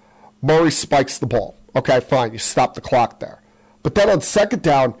 Murray spikes the ball. Okay, fine, you stop the clock there. But then on second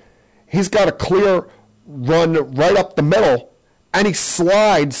down, he's got a clear run right up the middle, and he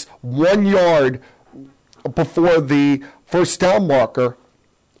slides 1 yard before the first down marker,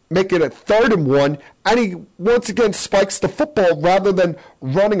 making it 3rd and 1, and he once again spikes the football rather than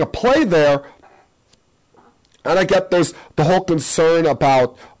running a play there. And I get there's the whole concern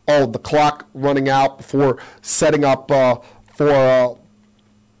about, the clock running out before setting up for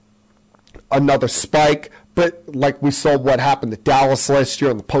another spike. But like we saw what happened to Dallas last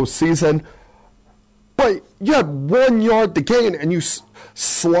year in the postseason. But you had 1 yard to gain, and you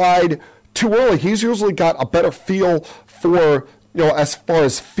slide too early. He's usually got a better feel for, as far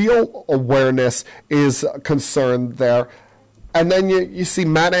as field awareness is concerned there. And then you see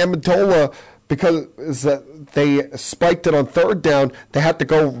Matt Amendola, because they spiked it on 3rd down, they had to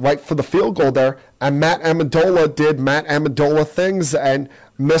go right for the field goal there. And Matt Amendola did Matt Amendola things and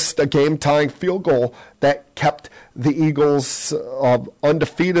missed a game-tying field goal that kept the Eagles'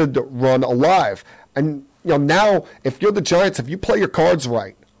 undefeated run alive. And now, if you're the Giants, if you play your cards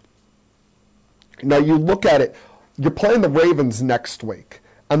right, now you look at it, you're playing the Ravens next week.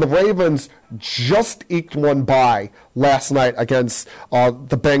 And the Ravens just eked one by last night against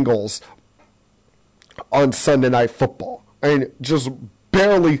the Bengals on Sunday Night Football. I mean, just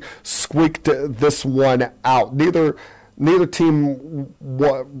barely squeaked this one out. Neither team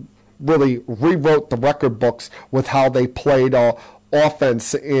really rewrote the record books with how they played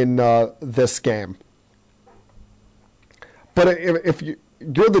offense in this game. But if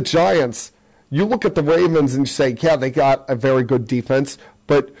you're the Giants, you look at the Ravens and you say, yeah, they got a very good defense,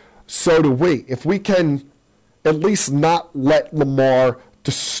 but so do we. If we can at least not let Lamar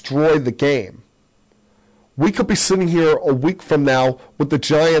destroy the game, we could be sitting here a week from now with the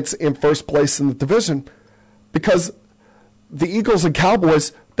Giants in first place in the division, because the Eagles and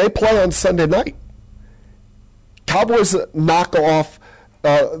Cowboys, they play on Sunday night. Cowboys knock off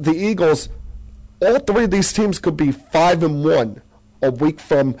the Eagles. All three of these teams could be 5-1 a week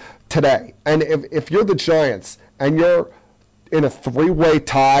from today. And if you're the Giants and you're in a 3-way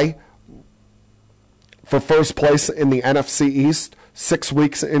tie for first place in the NFC East 6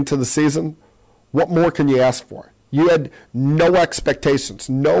 weeks into the season, what more can you ask for? You had no expectations,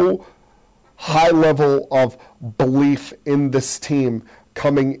 no high level of belief in this team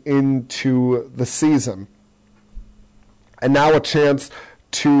coming into the season. And now a chance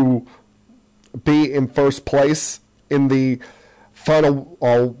to be in first place in the final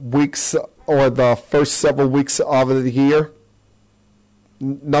weeks or the first several weeks of the year.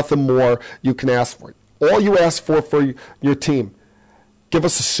 Nothing more you can ask for. All you ask for your team, give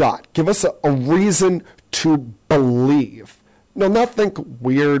us a shot. Give us a reason to believe. No, not think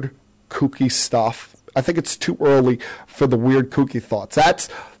weird, kooky stuff. I think it's too early for the weird, kooky thoughts.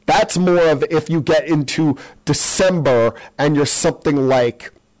 That's more of if you get into December and you're something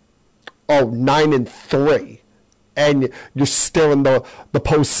like 9-3, and you're staring the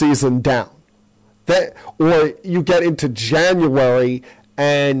postseason down. or you get into January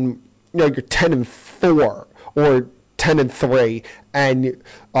and you're 10-4 or 10-3, and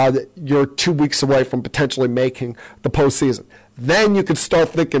you're 2 weeks away from potentially making the postseason. Then you could start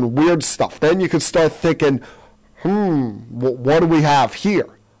thinking weird stuff. Then you could start thinking, what do we have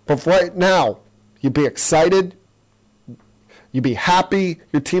here? But right now, you'd be excited. You'd be happy.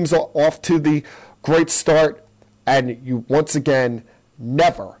 Your team's off to the great start. And you, once again,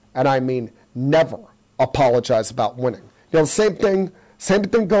 never, and I mean never, apologize about winning. The same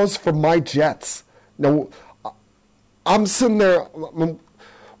thing goes for my Jets. I'm sitting there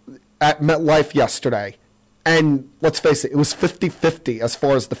at MetLife yesterday, and let's face it was 50-50 as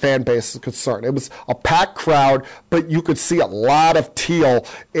far as the fan base is concerned. It was a packed crowd, but you could see a lot of teal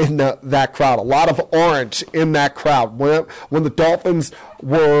in that crowd, a lot of orange in that crowd. When the Dolphins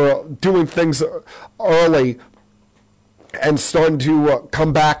were doing things early and starting to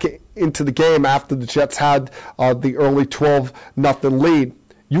come back into the game after the Jets had the early 12-0 lead,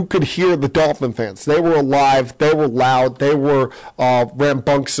 you could hear the Dolphin fans. They were alive, they were loud, they were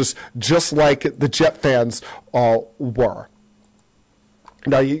rambunctious, just like the Jet fans were.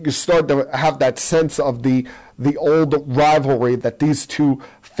 Now you start to have that sense of the old rivalry that these two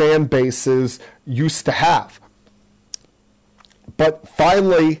fan bases used to have. But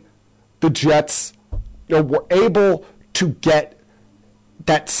finally, the Jets were able to get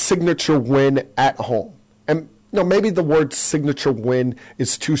that signature win at home. And maybe the word signature win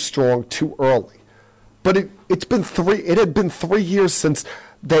is too strong, too early. But it had been 3 years since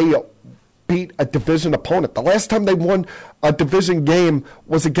they beat a division opponent. The last time they won a division game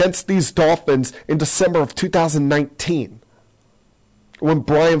was against these Dolphins in December of 2019, when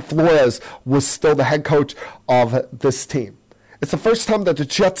Brian Flores was still the head coach of this team. It's the first time that the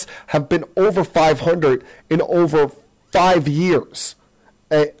Jets have been over 500 in over 5 years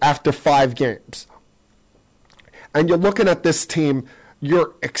after 5 games. And you're looking at this team,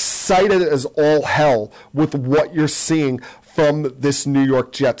 you're excited as all hell with what you're seeing from this New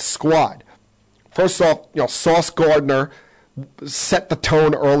York Jets squad. First off, Sauce Gardner set the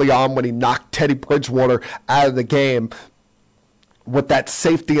tone early on when he knocked Teddy Bridgewater out of the game with that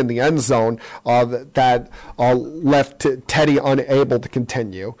safety in the end zone that left Teddy unable to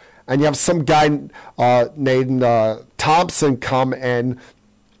continue. And you have some guy named Thompson come in,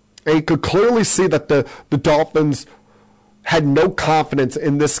 and you could clearly see that the Dolphins had no confidence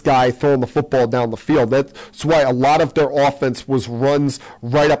in this guy throwing the football down the field. That's why a lot of their offense was runs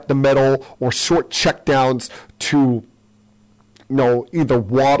right up the middle or short checkdowns to either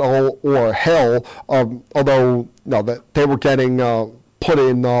Waddle or Hill, although that they were getting put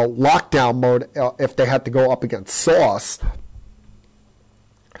in lockdown mode if they had to go up against Sauce.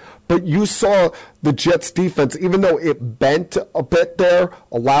 But you saw the Jets defense, even though it bent a bit there,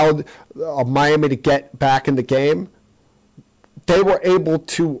 allowed Miami to get back in the game, they were able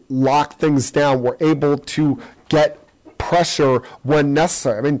to lock things down, were able to get pressure when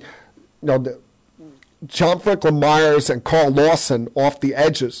necessary. I mean, John Franklin Myers and Carl Lawson off the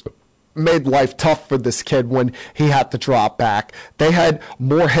edges made life tough for this kid when he had to drop back. They had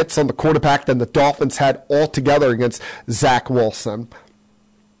more hits on the quarterback than the Dolphins had altogether against Zach Wilson.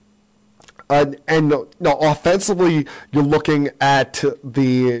 And offensively, you're looking at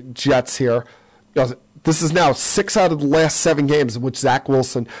the Jets here. This is now 6 out of the last 7 games in which Zach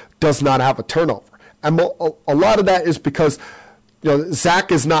Wilson does not have a turnover. And a lot of that is because Zach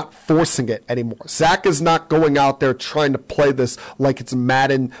is not forcing it anymore. Zach is not going out there trying to play this like it's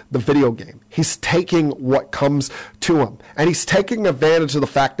Madden, the video game. He's taking what comes to him. And he's taking advantage of the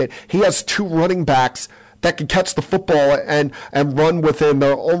fact that he has 2 running backs that can catch the football and run within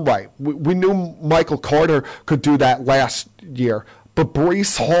their own right. We knew Michael Carter could do that last year. But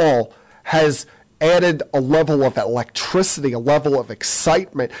Breece Hall has added a level of electricity, a level of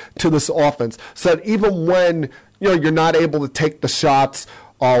excitement to this offense, so that even when you're not able to take the shots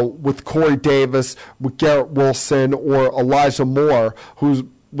with Corey Davis, with Garrett Wilson, or Elijah Moore,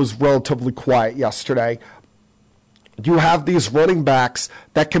 who was relatively quiet yesterday, you have these running backs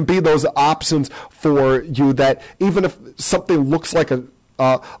that can be those options for you, that even if something looks like a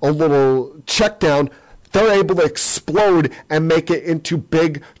little check down, they're able to explode and make it into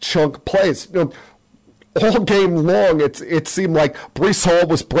big chunk plays. All game long, it seemed like Breece Hall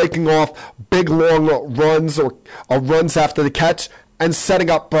was breaking off big, long runs or runs after the catch and setting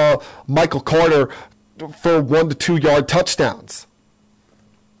up Michael Carter for 1 to 2 yard touchdowns.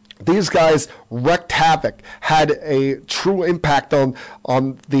 These guys wreaked havoc, had a true impact on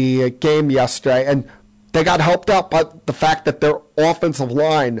the game yesterday, and they got helped out by the fact that their offensive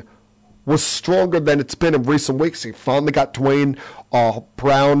line was stronger than it's been in recent weeks. He finally got Dwayne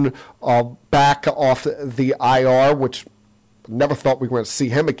Brown back off the IR, which never thought we were going to see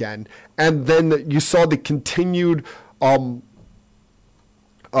him again. And then you saw the continued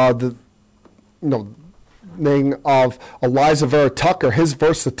name of Elijah Vera Tucker, his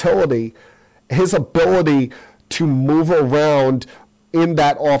versatility, his ability to move around in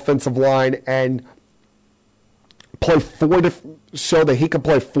that offensive line and play show that he can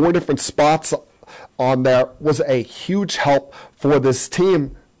play 4 different spots on there was a huge help for this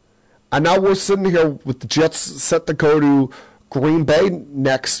team. And now we're sitting here with the Jets set to go to Green Bay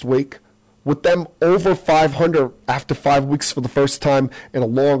next week, with them over 500 after 5 weeks for the first time in a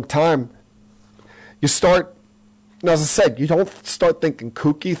long time. You start, as I said, you don't start thinking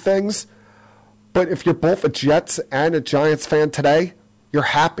kooky things, but if you're both a Jets and a Giants fan today, you're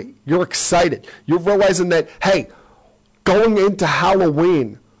happy. You're excited. You're realizing that, hey, going into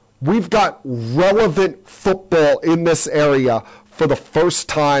Halloween, we've got relevant football in this area for the first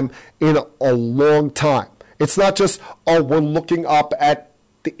time in a long time. It's not just, oh, we're looking up at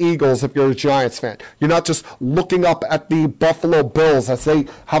the Eagles if you're a Giants fan. You're not just looking up at the Buffalo Bills as they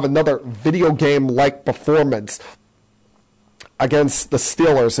have another video game-like performance against the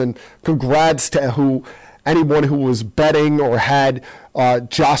Steelers. And congrats to anyone who was betting or had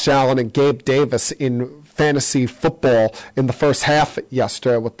Josh Allen and Gabe Davis in fantasy football in the first half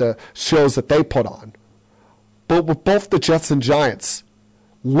yesterday with the shows that they put on. But with both the Jets and Giants,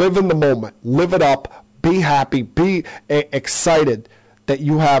 live in the moment, live it up, be happy, be excited that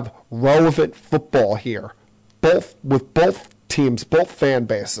you have relevant football here, with both teams, both fan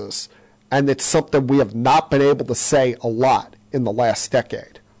bases, and it's something we have not been able to say a lot in the last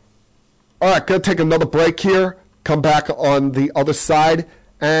decade. All right, going to take another break here, come back on the other side,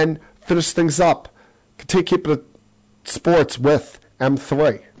 and finish things up. Continue keeping it sports with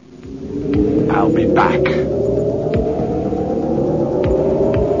M3. I'll be back.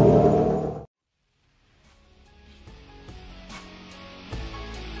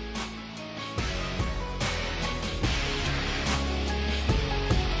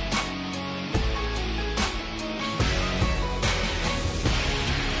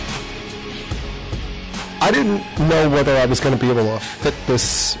 I didn't know whether I was going to be able to fit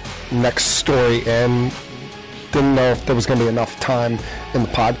this next story in. Didn't know if there was going to be enough time in the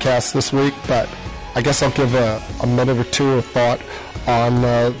podcast this week, but I guess I'll give a minute or two of thought on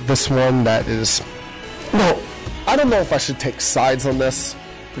this one that is... No, I don't know if I should take sides on this,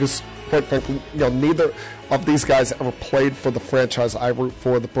 because quite frankly, neither of these guys ever played for the franchise I root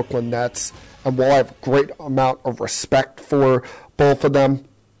for, the Brooklyn Nets, and while I have a great amount of respect for both of them,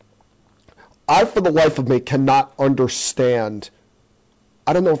 I, for the life of me, cannot understand,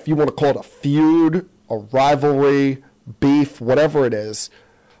 I don't know if you want to call it a feud, a rivalry, beef, whatever it is,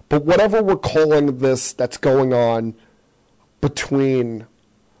 but whatever we're calling this that's going on between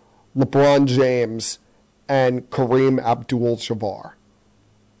LeBron James and Kareem Abdul-Jabbar.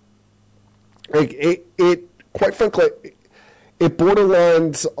 It quite frankly, it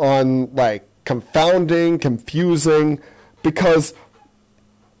borderlines on like confounding, confusing, because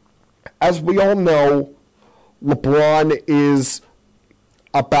as we all know, LeBron is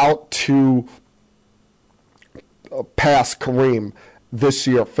about to pass Kareem this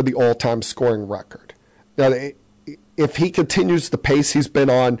year for the all-time scoring record. Now, if he continues the pace he's been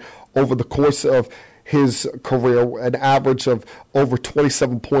on over the course of his career, an average of over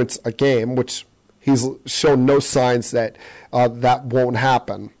 27 points a game, which he's shown no signs that that won't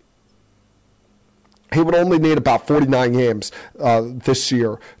happen, he would only need about 49 games this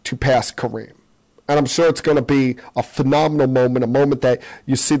year to pass Kareem. And I'm sure it's going to be a phenomenal moment, a moment that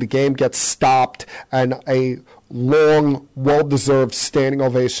you see the game get stopped and a long, well-deserved standing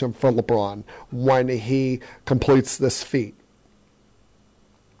ovation for LeBron when he completes this feat.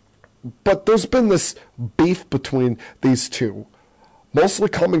 But there's been this beef between these two, mostly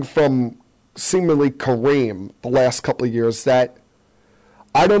coming from seemingly Kareem the last couple of years, that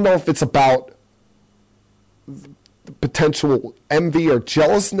I don't know if it's about potential envy or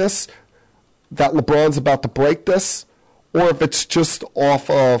jealousness that LeBron's about to break this, or if it's just off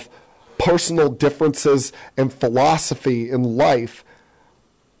of personal differences and philosophy in life.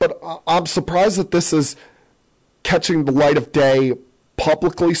 But I'm surprised that this is catching the light of day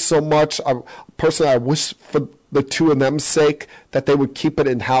publicly so much. Personally, I wish for the two of them's sake that they would keep it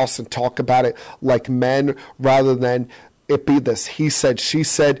in-house and talk about it like men rather than it be this he said, she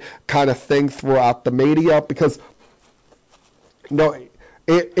said kind of thing throughout the media, because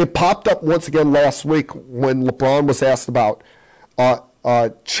it popped up once again last week when LeBron was asked about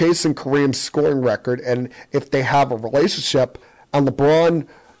chasing Kareem's scoring record and if they have a relationship, and LeBron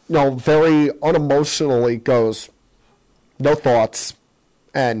very unemotionally goes, no thoughts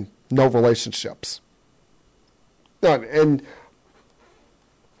and no relationships. And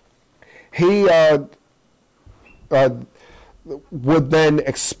he would then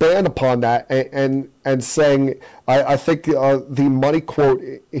expand upon that and saying, I think the money quote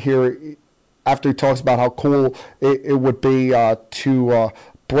here, after he talks about how cool it would be to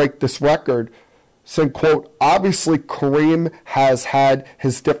break this record, saying, quote, obviously Kareem has had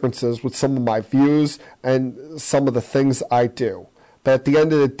his differences with some of my views and some of the things I do. But at the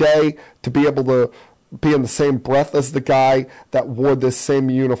end of the day, to be able to be in the same breath as the guy that wore this same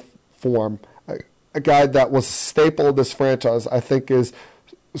uniform, a guy that was a staple of this franchise, I think is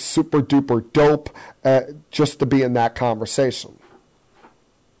super duper dope just to be in that conversation.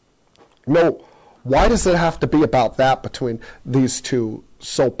 No, why does it have to be about that between these two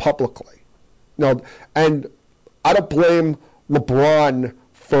so publicly? No, and I don't blame LeBron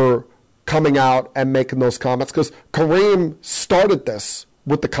for coming out and making those comments, because Kareem started this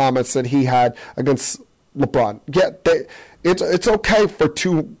with the comments that he had against LeBron. Yeah, it's okay for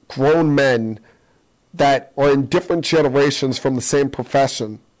two grown men that are in different generations from the same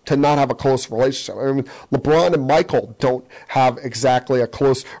profession to not have a close relationship. I mean, LeBron and Michael don't have exactly a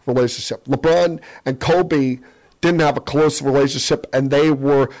close relationship. LeBron and Kobe didn't have a close relationship, and they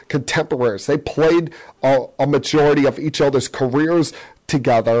were contemporaries. They played a majority of each other's careers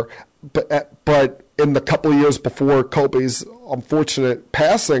together, but in the couple of years before Kobe's unfortunate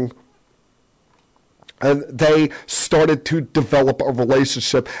passing, and they started to develop a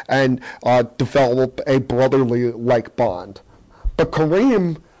relationship and develop a brotherly-like bond. But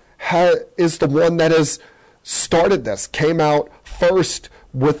Kareem is the one that has started this, came out first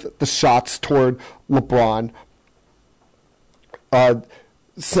with the shots toward LeBron,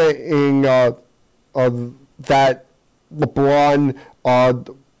 saying that LeBron,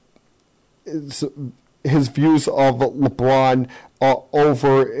 his views of LeBron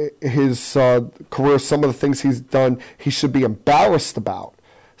over his career, some of the things he's done, he should be embarrassed about,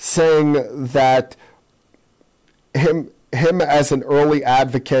 saying that him as an early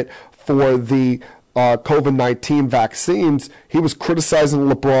advocate for the COVID-19 vaccines, he was criticizing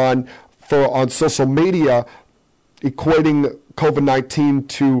LeBron on social media, equating COVID-19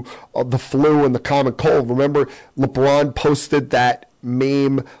 to the flu and the common cold. Remember, LeBron posted that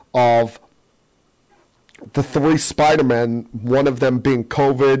meme of the three Spider-Men, one of them being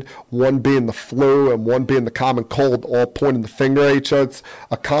COVID, one being the flu, and one being the common cold, all pointing the finger at each other. It's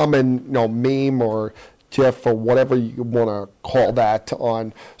a common, meme or GIF or whatever you want to call that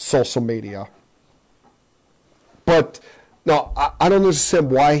on social media. But no, I don't understand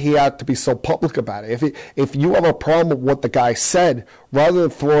why he had to be so public about it. If you have a problem with what the guy said, rather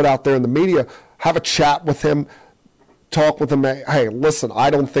than throw it out there in the media, have a chat with him, talk with him. Hey, listen, I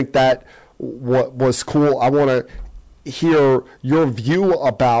don't think that was cool. I want to hear your view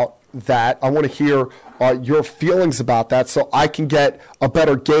about that. I want to hear your feelings about that so I can get a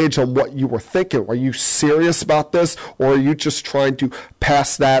better gauge on what you were thinking. Are you serious about this, or are you just trying to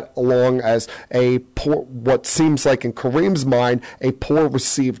pass that along as a poor, what seems like in Kareem's mind, a poor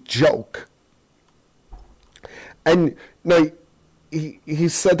received joke? And he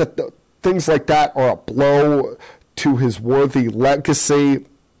said that things like that are a blow to his worthy legacy.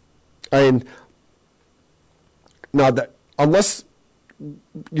 And now that unless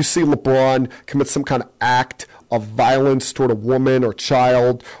you see LeBron commit some kind of act of violence toward a woman or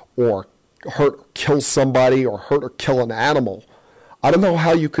child, or hurt or kill somebody, or hurt or kill an animal, I don't know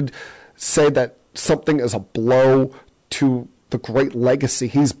how you could say that something is a blow to the great legacy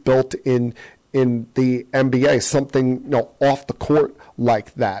he's built in the NBA, something off the court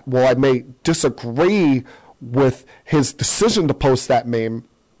like that. Well, I may disagree with his decision to post that meme.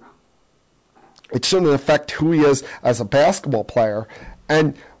 It shouldn't affect who he is as a basketball player.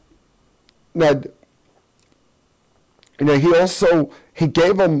 And he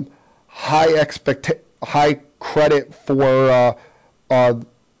gave him high credit for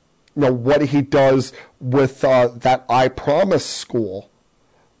what he does with that I Promise school,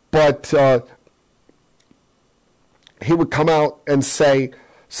 but he would come out and say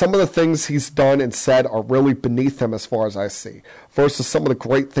some of the things he's done and said are really beneath him, as far as I see, versus some of the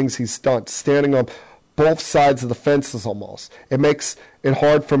great things he's done, standing on both sides of the fences almost. It makes it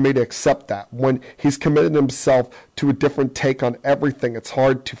hard for me to accept that. When he's committed himself to a different take on everything, it's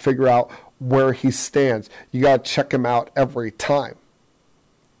hard to figure out where he stands. You got to check him out every time.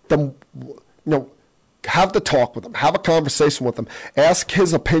 Have the talk with him. Have a conversation with him. Ask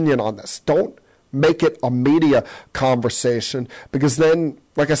his opinion on this. Don't make it a media conversation, because then,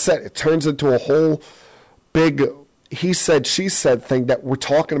 like I said, it turns into a whole big he said, she said thing that we're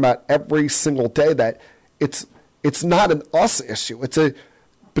talking about every single day, that it's not an us issue. It's a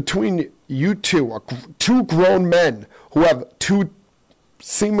between you two grown men who have two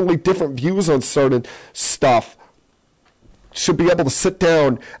seemingly different views on certain stuff should be able to sit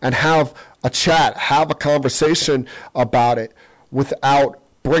down and have a chat, have a conversation about it without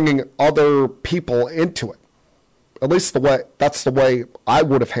bringing other people into it. At least that's the way I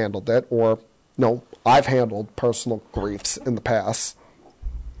would have handled it, or no, I've handled personal griefs in the past.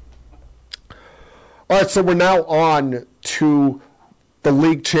 All right, so we're now on to the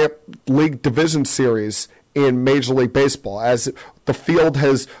league division series in Major League Baseball, as the field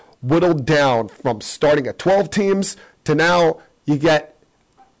has whittled down from starting at 12 teams to now you get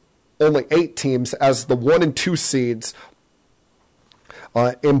only 8 teams as the 1 and 2 seeds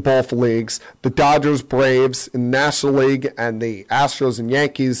in both leagues. The Dodgers, Braves in the National League, and the Astros and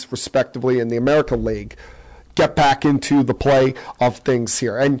Yankees, respectively, in the American League, get back into the play of things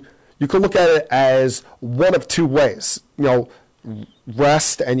here. And you can look at it as one of two ways.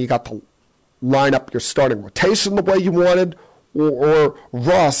 Rest, and you got to line up your starting rotation the way you wanted, or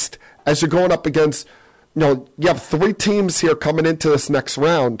rust as you're going up against, you have 3 teams here coming into this next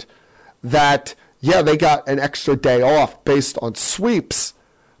round that, they got an extra day off based on sweeps,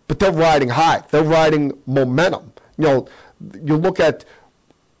 but they're riding high. They're riding momentum. You look at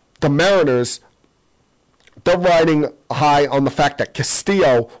the Mariners, they're riding high on the fact that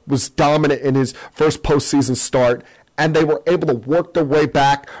Castillo was dominant in his first postseason start, and they were able to work their way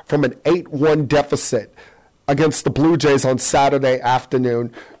back from an 8-1 deficit against the Blue Jays on Saturday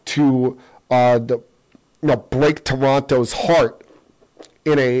afternoon to break Toronto's heart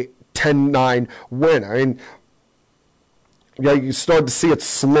in a 10-9 win. I mean, you started to see it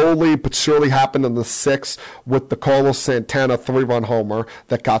slowly but surely happen in the 6th with the Carlos Santana 3-run homer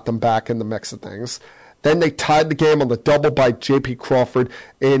that got them back in the mix of things. Then they tied the game on the double by J.P. Crawford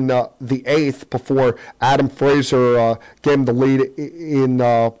in the 8th before Adam Frazier gave him the lead in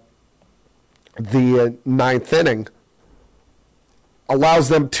the 9th inning. Allows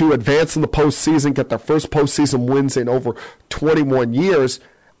them to advance in the postseason, get their first postseason wins in over 21 years,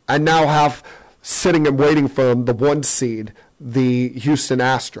 and now have sitting and waiting for them the 1 seed, the Houston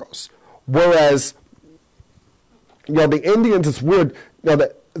Astros. Whereas, the Indians, it's weird,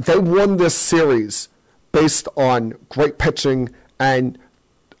 that they won this series based on great pitching and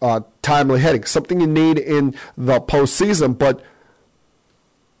timely hitting, something you need in the postseason. But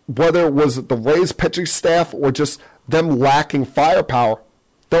whether it was the Rays pitching staff or just them lacking firepower,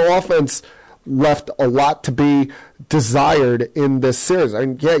 their offense left a lot to be desired in this series. I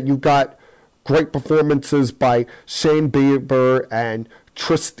mean, you got great performances by Shane Bieber and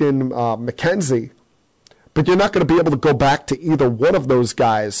Tristan McKenzie, but you're not going to be able to go back to either one of those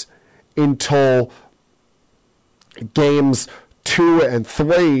guys until games 2 and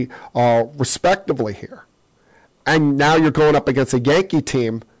 3, respectively here. And now you're going up against a Yankee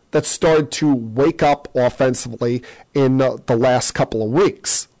team that started to wake up offensively in the last couple of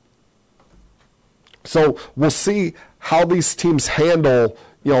weeks. So we'll see how these teams handle,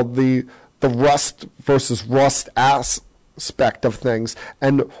 the rust versus rust aspect of things,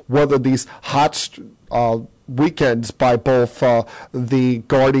 and whether these hot weekends by both the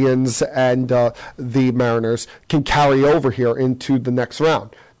Guardians and the Mariners can carry over here into the next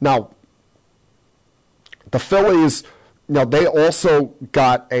round. Now, the Phillies, they also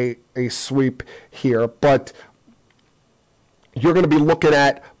got a sweep here, but you're going to be looking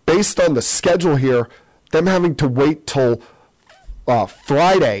at, based on the schedule here, them having to wait till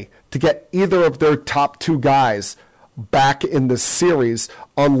Friday to get either of their top 2 guys back in the series,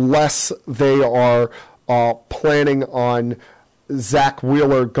 unless they are planning on Zach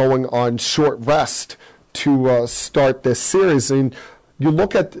Wheeler going on short rest to start this series. And you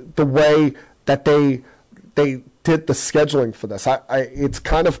look at the way that they did the scheduling for this. It's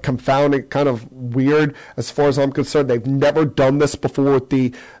kind of confounding, kind of weird as far as I'm concerned. They've never done this before with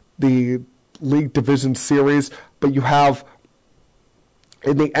the League Division Series, but you have,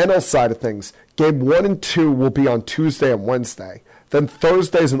 in the NL side of things, game 1 and 2 will be on Tuesday and Wednesday. Then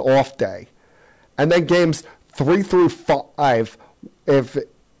Thursday's an off day. And then games 3 through 5, if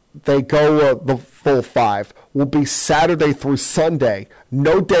they go the full 5, will be Saturday through Sunday.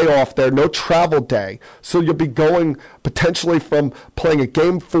 No day off there, no travel day. So you'll be going potentially from playing a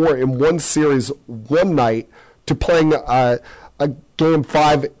game 4 in one series one night to playing a game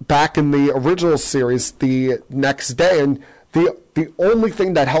 5 back in the original series the next day. And the only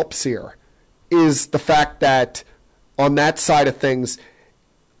thing that helps here is the fact that on that side of things,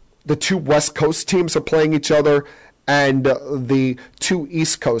 the 2 West Coast teams are playing each other, and the 2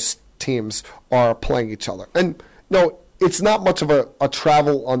 East Coast teams are playing each other. And, no, it's not much of a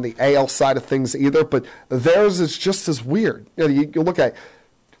travel on the AL side of things either, but theirs is just as weird. You look at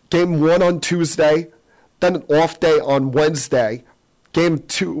Game 1 on Tuesday, then an off day on Wednesday, Game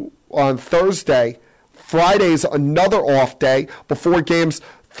 2 on Thursday, Friday's another off day before Games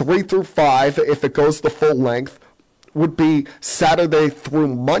 3 through 5, if it goes the full length, would be Saturday through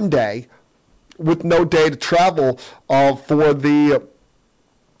Monday with no day to travel for the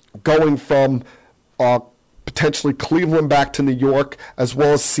going from potentially Cleveland back to New York as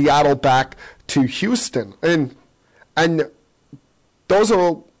well as Seattle back to Houston. And those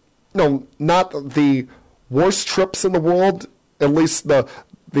are not the worst trips in the world, at least the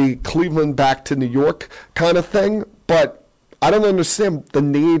Cleveland back to New York kind of thing, but I don't understand the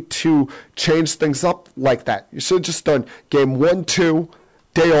need to change things up like that. You should have just done Game 1, 2,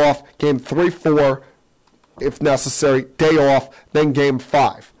 day off, Game 3, 4, if necessary, day off, then Game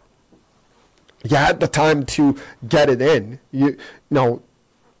 5. You had the time to get it in. And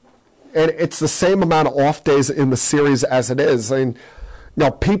it's the same amount of off days in the series as it is. I mean,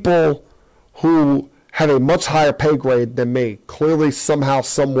 people who have a much higher pay grade than me clearly somehow,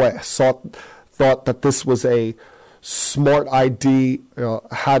 some way thought that this was a smart idea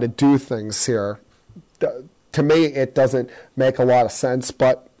how to do things here. To me, it doesn't make a lot of sense,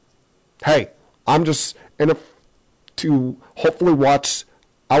 but hey, I'm just in it to hopefully watch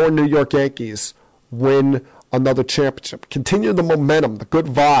our New York Yankees win another championship. Continue the momentum, the good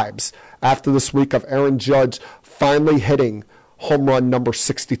vibes after this week of Aaron Judge finally hitting home run number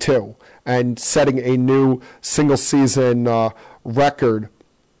 62 and setting a new single-season record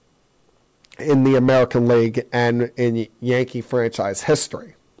in the American League and in Yankee franchise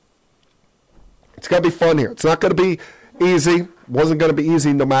history. It's going to be fun here. It's not going to be easy. Wasn't going to be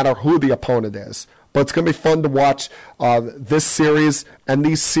easy no matter who the opponent is. But it's going to be fun to watch this series and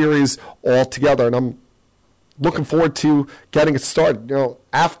these series all together. And I'm looking forward to getting it started.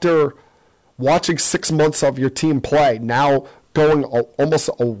 After watching 6 months of your team play, now going almost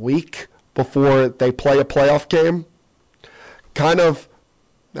a week before they play a playoff game, kind of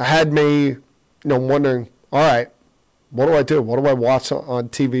had me, wondering, all right, what do I do? What do I watch on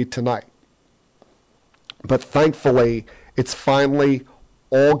TV tonight? But thankfully, it's finally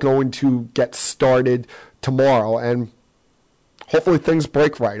all going to get started tomorrow, and hopefully things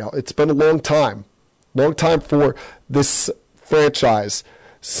break right. It's been a long time for this franchise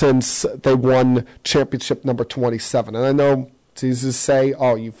since they won championship number 27. And I know it's easy to say,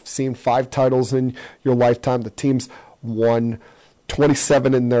 oh, you've seen 5 titles in your lifetime. The team's won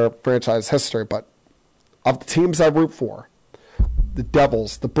 27 in their franchise history, but of the teams I root for, the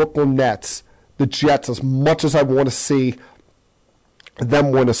Devils, the Brooklyn Nets, the Jets, as much as I want to see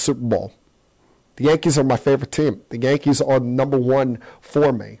them win a Super Bowl, the Yankees are my favorite team. The Yankees are number one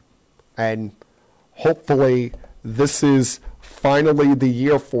for me, and hopefully this is finally the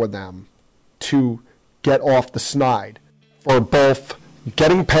year for them to get off the schneid for both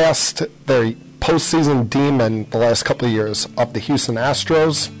getting past their postseason demon the last couple of years of the Houston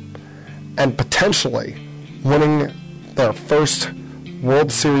Astros and potentially winning their first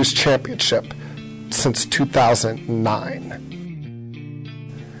World Series championship since 2009.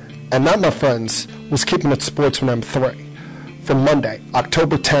 And that, my friends, was Keeping It Sports with M3 for Monday,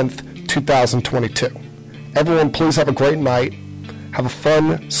 October 10th, 2022. Everyone, please have a great night. Have a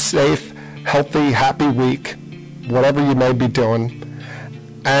fun, safe, healthy, happy week, whatever you may be doing.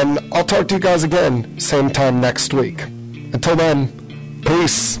 And I'll talk to you guys again, same time next week. Until then,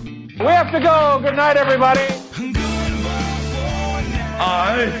 peace. We have to go. Good night, everybody.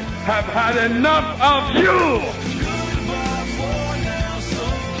 I have had enough of you!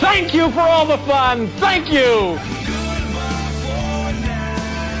 Thank you for all the fun. Thank you.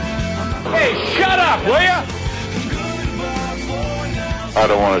 Hey, shut up, will ya? I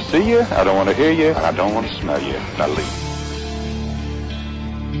don't want to see you, I don't want to hear you, and I don't want to smell you. Now leave.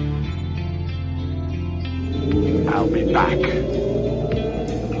 I'll be back.